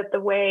rounds out the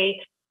way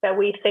that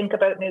we think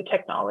about new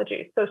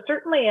technology. So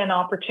certainly an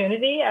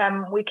opportunity.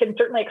 We can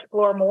certainly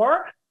explore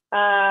more.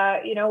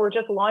 We're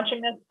just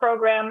launching this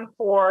program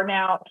for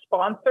now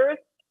sponsors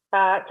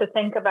to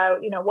think about,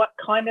 what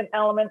kind of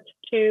elements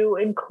to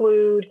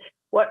include,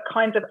 what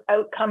kinds of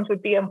outcomes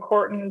would be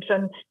important.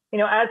 And,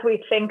 as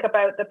we think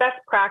about the best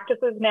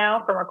practices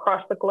now from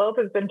across the globe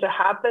has been to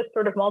have this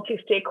sort of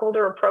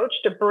multi-stakeholder approach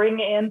to bring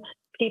in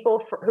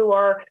people who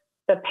are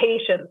the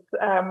patients,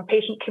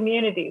 patient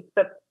communities,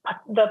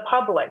 the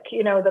public,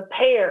 the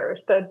payers,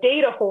 the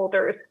data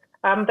holders,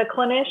 the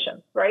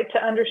clinicians, right,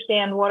 to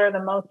understand what are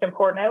the most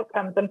important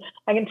outcomes. And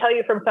I can tell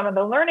you from some of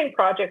the learning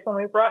projects, when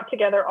we brought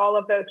together all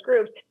of those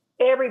groups,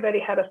 everybody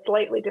had a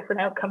slightly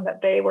different outcome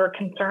that they were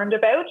concerned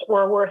about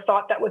or were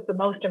thought that was the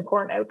most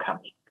important outcome.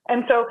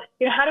 And so,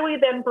 how do we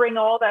then bring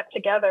all that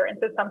together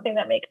into something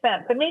that makes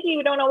sense? And maybe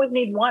you don't always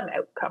need one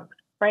outcome,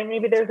 right?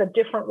 Maybe there's a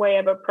different way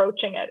of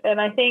approaching it. And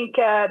I think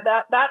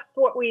that's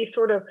what we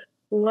sort of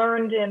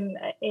learned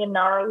in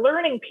our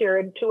learning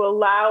period to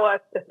allow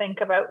us to think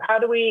about how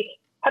do we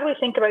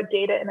think about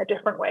data in a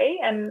different way,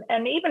 and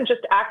even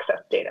just access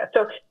data.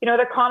 So,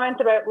 the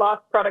comment about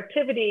lost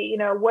productivity,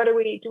 what do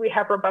we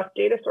have robust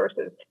data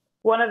sources?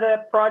 One of the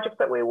projects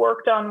that we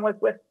worked on was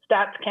with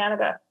Stats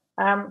Canada.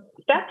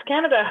 Stats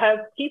Canada has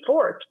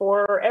T4s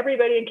for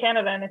everybody in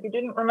Canada. And if you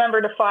didn't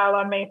remember to file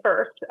on May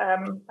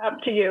 1st, up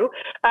to you.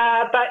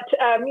 And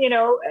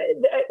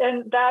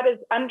that is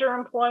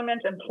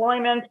underemployment,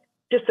 employment,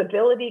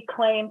 disability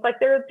claims.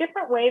 There are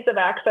different ways of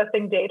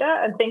accessing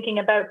data and thinking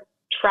about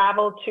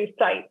travel to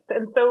sites.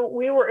 And so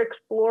we were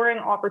exploring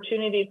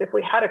opportunities if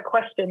we had a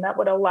question that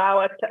would allow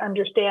us to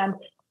understand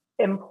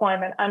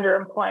employment,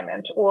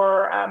 underemployment,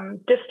 or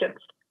distance,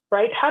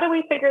 right? How do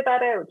we figure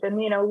that out? And,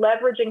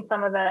 leveraging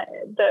some of the,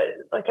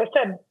 like I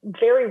said,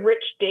 very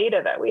rich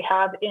data that we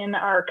have in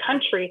our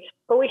country,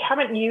 but we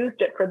haven't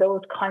used it for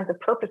those kinds of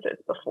purposes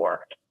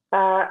before.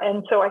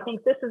 And so I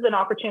think this is an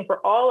opportunity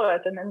for all of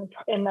us, and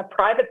in the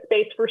private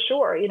space for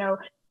sure.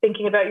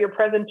 thinking about your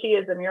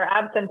presenteeism, your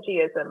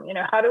absenteeism.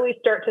 How do we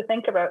start to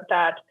think about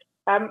that?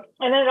 And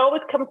then it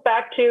always comes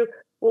back to,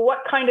 well,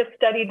 what kind of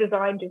study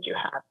design did you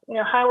have?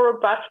 How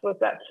robust was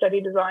that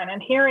study design?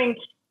 And hearing,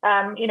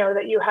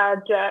 that you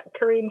had,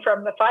 Karine,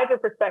 from the Pfizer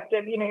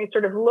perspective, you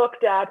sort of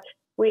looked at,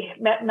 we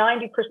met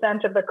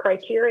 90% of the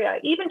criteria.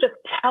 Even just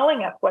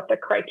telling us what the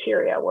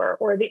criteria were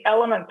or the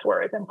elements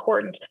were is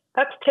important.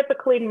 That's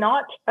typically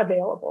not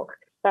available.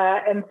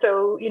 And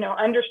so,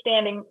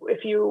 understanding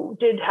if you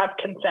did have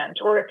consent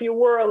or if you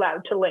were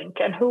allowed to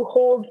link and who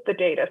holds the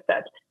data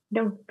set,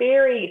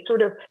 very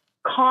sort of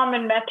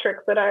common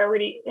metrics that I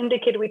already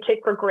indicated we take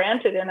for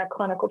granted in a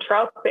clinical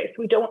trial space,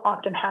 we don't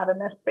often have in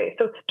this space.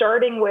 So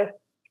starting with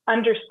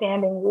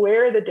understanding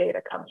where the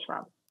data comes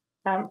from.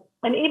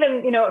 And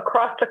even,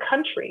 across the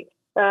country,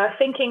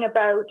 thinking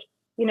about,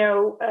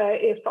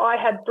 if I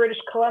had British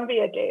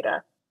Columbia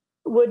data,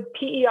 would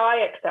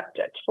PEI accept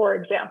it, for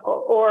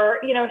example, or,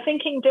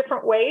 thinking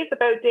different ways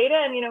about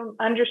data and,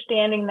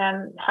 understanding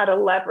then how to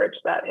leverage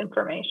that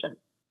information.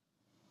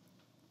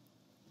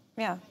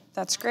 Yeah,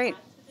 that's great.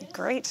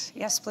 Great.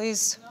 Yes,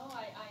 please. No,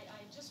 I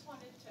just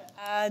wanted to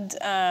add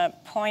a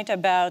point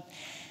about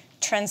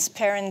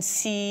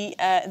transparency.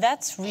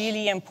 That's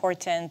really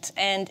important.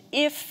 And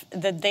if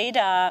the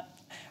data,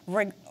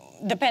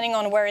 depending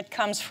on where it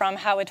comes from,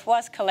 how it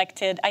was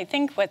collected, I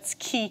think what's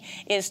key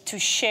is to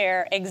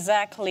share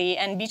exactly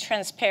and be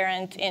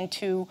transparent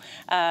into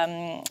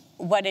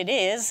what it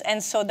is.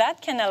 And so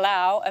that can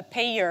allow a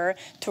payer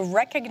to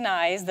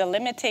recognize the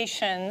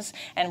limitations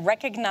and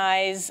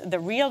recognize the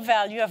real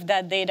value of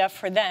that data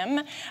for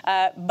them,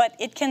 but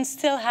it can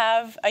still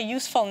have a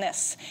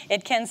usefulness.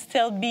 It can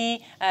still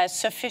be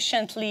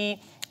sufficiently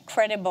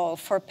credible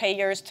for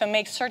payers to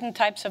make certain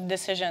types of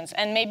decisions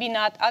and maybe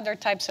not other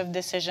types of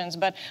decisions.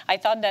 But I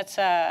thought that's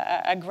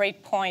a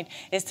great point,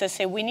 is to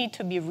say we need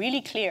to be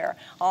really clear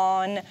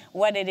on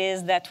what it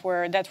is that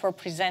we're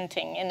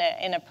presenting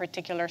in a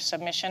particular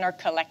submission or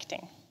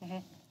collecting. Mm-hmm.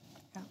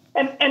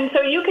 And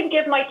so you can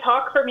give my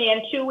talk for me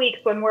in 2 weeks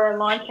when we're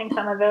launching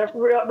some of the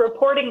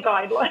reporting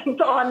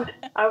guidelines on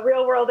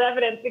real-world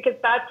evidence, because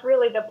that's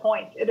really the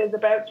point. It is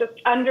about just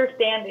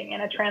understanding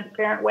in a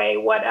transparent way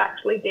what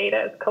actually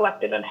data is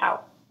collected and how.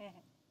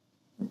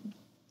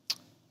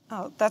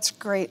 Oh, that's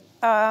great.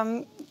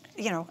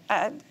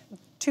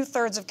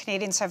 2/3 of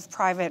Canadians have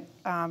private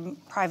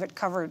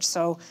coverage,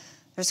 so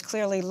there's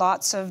clearly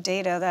lots of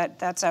data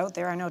that's out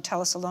there. I know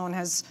TELUS alone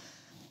has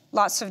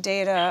lots of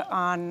data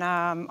on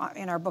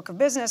in our book of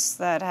business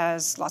that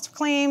has lots of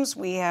claims.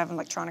 We have an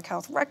electronic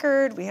health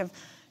record. We have,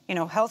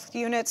 health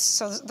units.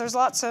 So there's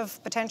lots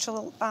of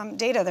potential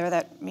data there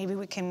that maybe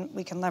we can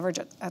leverage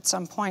at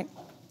some point.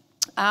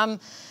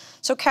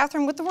 So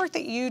Catherine, with the work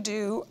that you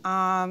do,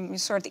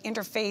 sort of the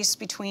interface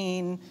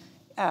between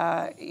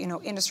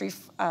industry,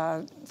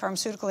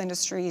 pharmaceutical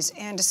industries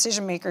and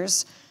decision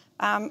makers,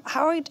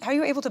 how are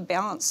you able to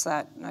balance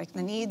that, like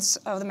the needs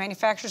of the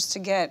manufacturers to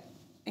get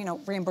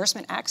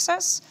reimbursement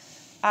access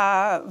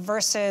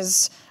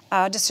versus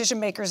decision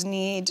makers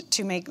need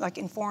to make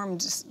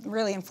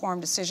really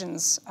informed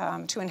decisions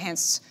to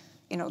enhance,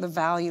 the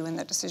value in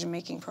the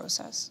decision-making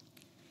process?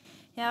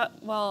 Yeah,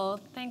 well,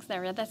 thanks,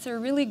 Daria. That's a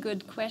really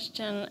good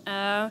question.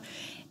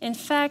 In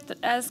fact,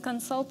 as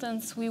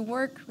consultants, we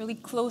work really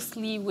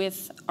closely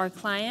with our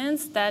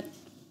clients that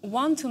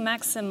want to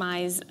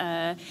maximize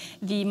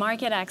the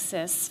market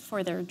access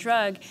for their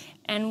drug,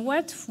 and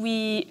what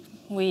we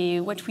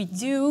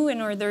do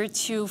in order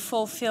to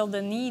fulfill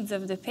the needs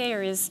of the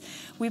payer is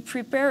we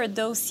prepare a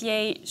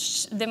dossier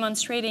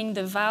demonstrating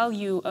the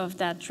value of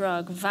that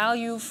drug,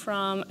 value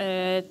from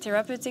a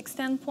therapeutic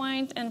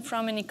standpoint and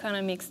from an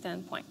economic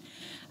standpoint.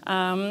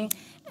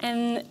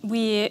 And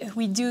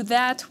we do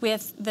that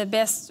with the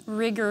best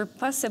rigor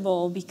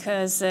possible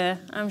because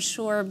I'm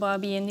sure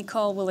Bobby and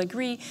Nicole will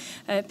agree,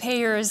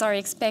 payers are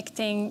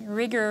expecting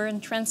rigor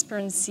and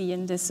transparency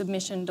in the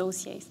submission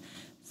dossiers.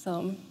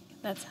 So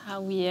that's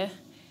how we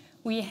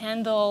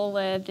handle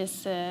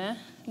the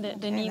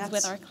needs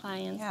with our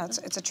clients. Yeah,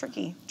 it's a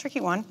tricky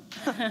one,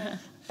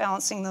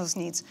 balancing those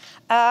needs.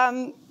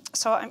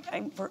 So I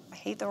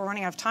hate that we're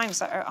running out of time,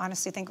 because I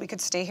honestly think we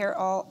could stay here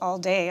all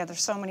day.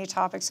 There's so many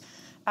topics.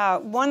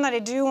 One that I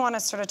do want to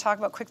sort of talk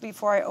about quickly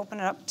before I open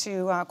it up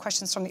to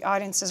questions from the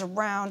audience is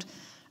around,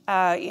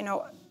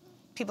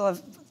 people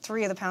have,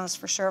 3 of the panelists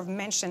for sure have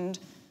mentioned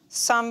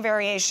some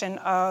variation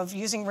of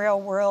using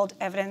real-world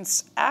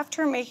evidence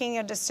after making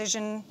a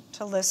decision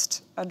to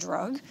list a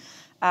drug.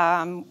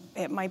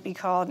 It might be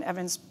called an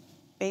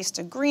evidence-based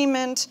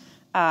agreement,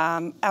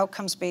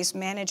 outcomes-based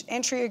managed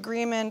entry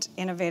agreement,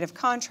 innovative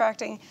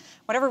contracting,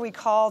 whatever we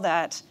call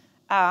that.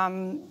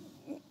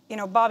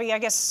 Bobby, I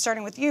guess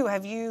starting with you,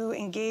 have you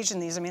engaged in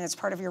these? I mean, it's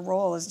part of your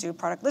role is do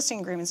product listing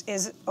agreements.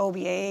 Is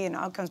OBA and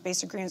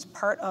outcomes-based agreements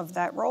part of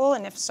that role?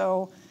 And if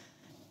so,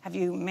 have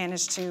you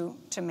managed to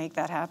make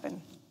that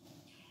happen?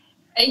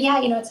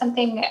 Yeah, it's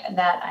something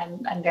that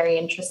I'm very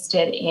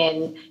interested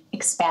in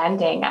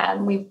expanding.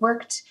 We've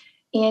worked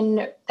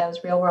in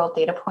those real world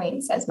data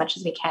points as much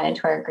as we can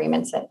into our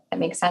agreements that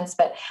makes sense.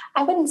 But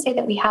I wouldn't say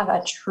that we have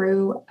a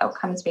true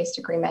outcomes-based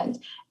agreement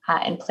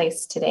in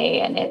place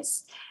today. And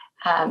it's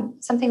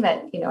something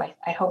that,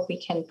 I hope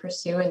we can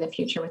pursue in the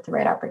future with the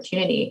right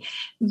opportunity.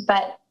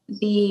 But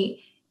the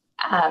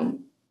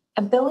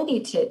ability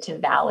to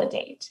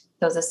validate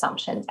those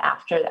assumptions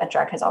after a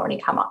drug has already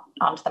come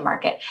onto the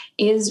market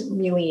is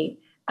really,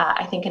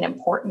 I think, an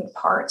important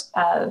part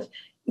of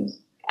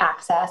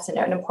access and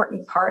an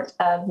important part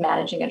of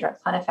managing a drug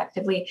plan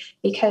effectively,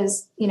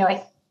 because,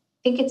 I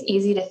think it's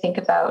easy to think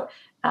about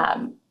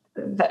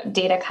the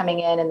data coming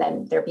in and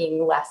then there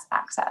being less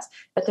access.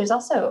 But there's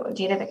also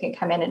data that can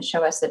come in and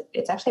show us that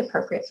it's actually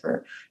appropriate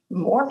for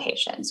more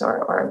patients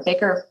or a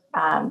bigger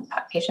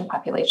patient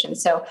population.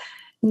 So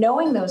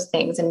knowing those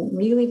things and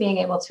really being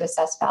able to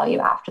assess value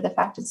after the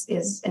fact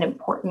is an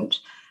important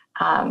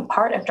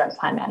part of drug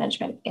plan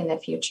management in the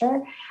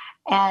future.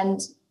 And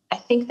I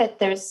think that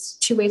there's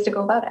two ways to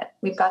go about it.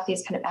 We've got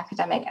these kind of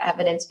academic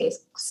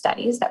evidence-based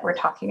studies that we're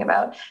talking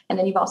about. And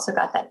then you've also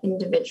got that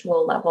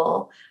individual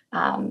level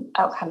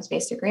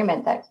outcomes-based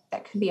agreement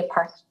that could be a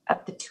part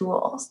of the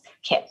tools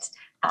kit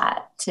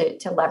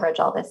to leverage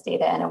all this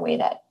data in a way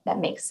that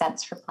makes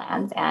sense for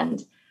plans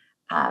and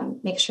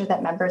make sure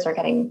that members are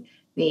getting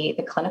the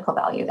clinical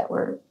value that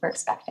we're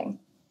expecting.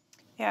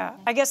 Yeah,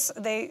 I guess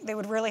they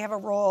would really have a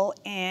role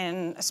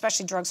in,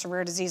 especially drugs for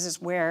rare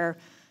diseases, where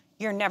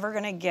you're never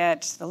going to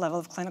get the level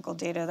of clinical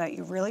data that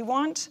you really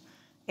want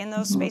in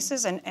those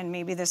spaces, and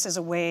maybe this is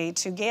a way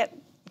to get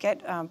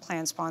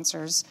plan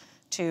sponsors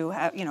to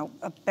have,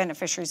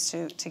 beneficiaries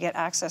to get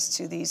access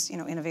to these,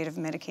 innovative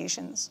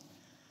medications.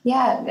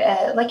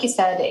 Yeah, like you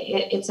said,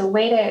 it's a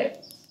way to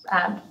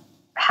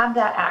have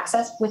that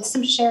access with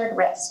some shared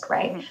risk,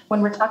 right? Mm-hmm.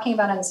 When we're talking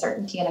about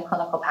uncertainty in a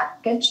clinical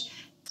package,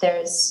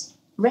 there's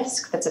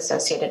risk that's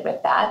associated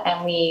with that,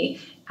 and we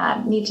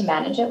need to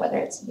manage it, whether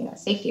it's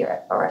safety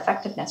or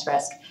effectiveness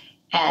risk.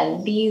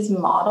 And these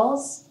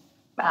models,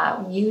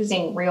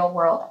 using real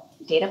world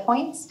data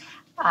points,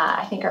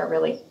 I think are a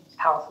really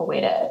powerful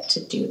way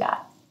to do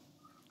that.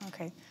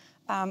 Okay.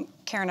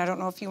 Karen, I don't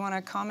know if you want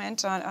to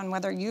comment on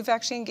whether you've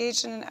actually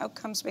engaged in an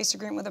outcomes-based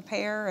agreement with a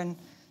payer and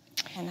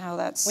how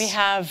that's... We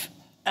have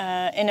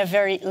in a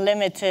very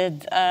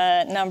limited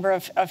number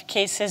of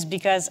cases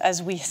because,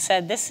 as we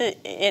said,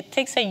 it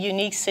takes a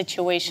unique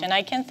situation.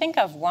 I can think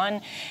of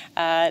one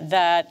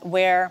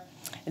where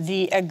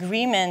the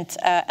agreement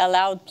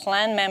allowed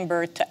plan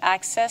member to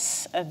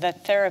access the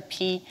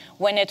therapy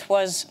when it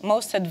was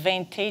most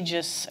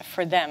advantageous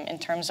for them in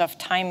terms of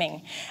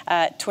timing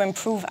to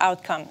improve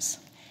outcomes.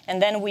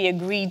 And then we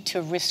agreed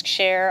to risk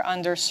share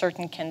under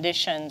certain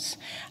conditions.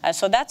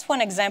 So that's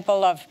one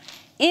example of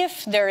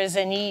if there is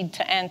a need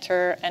to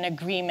enter an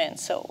agreement.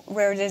 So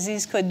rare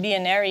disease could be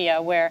an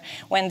area where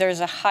when there's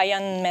a high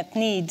unmet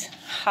need,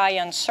 high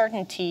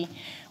uncertainty,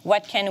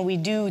 what can we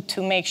do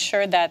to make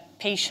sure that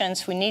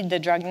patients who need the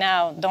drug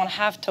now don't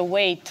have to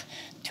wait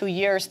 2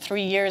 years,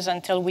 3 years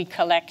until we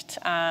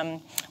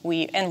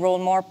we enroll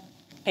more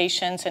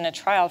patients in a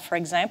trial, for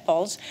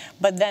examples,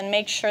 but then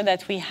make sure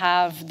that we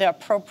have the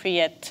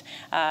appropriate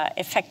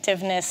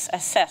effectiveness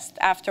assessed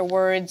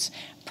afterwards,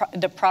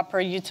 the proper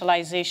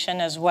utilization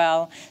as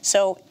well.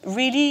 So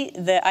really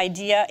the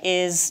idea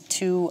is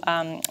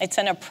it's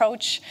an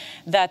approach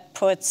that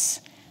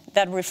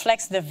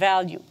reflects the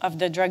value of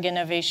the drug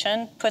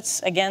innovation,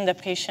 puts, again, the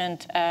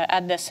patient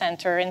at the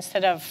center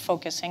instead of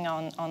focusing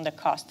on the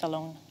cost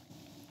alone.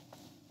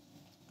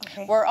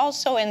 Okay. We're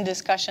also in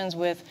discussions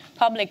with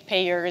public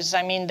payers.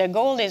 I mean, the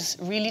goal is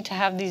really to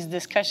have these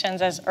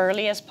discussions as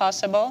early as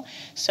possible.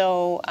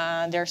 So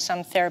there are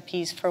some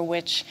therapies for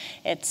which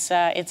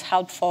it's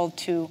helpful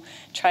to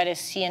try to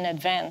see in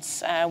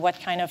advance what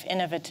kind of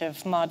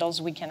innovative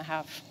models we can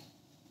have.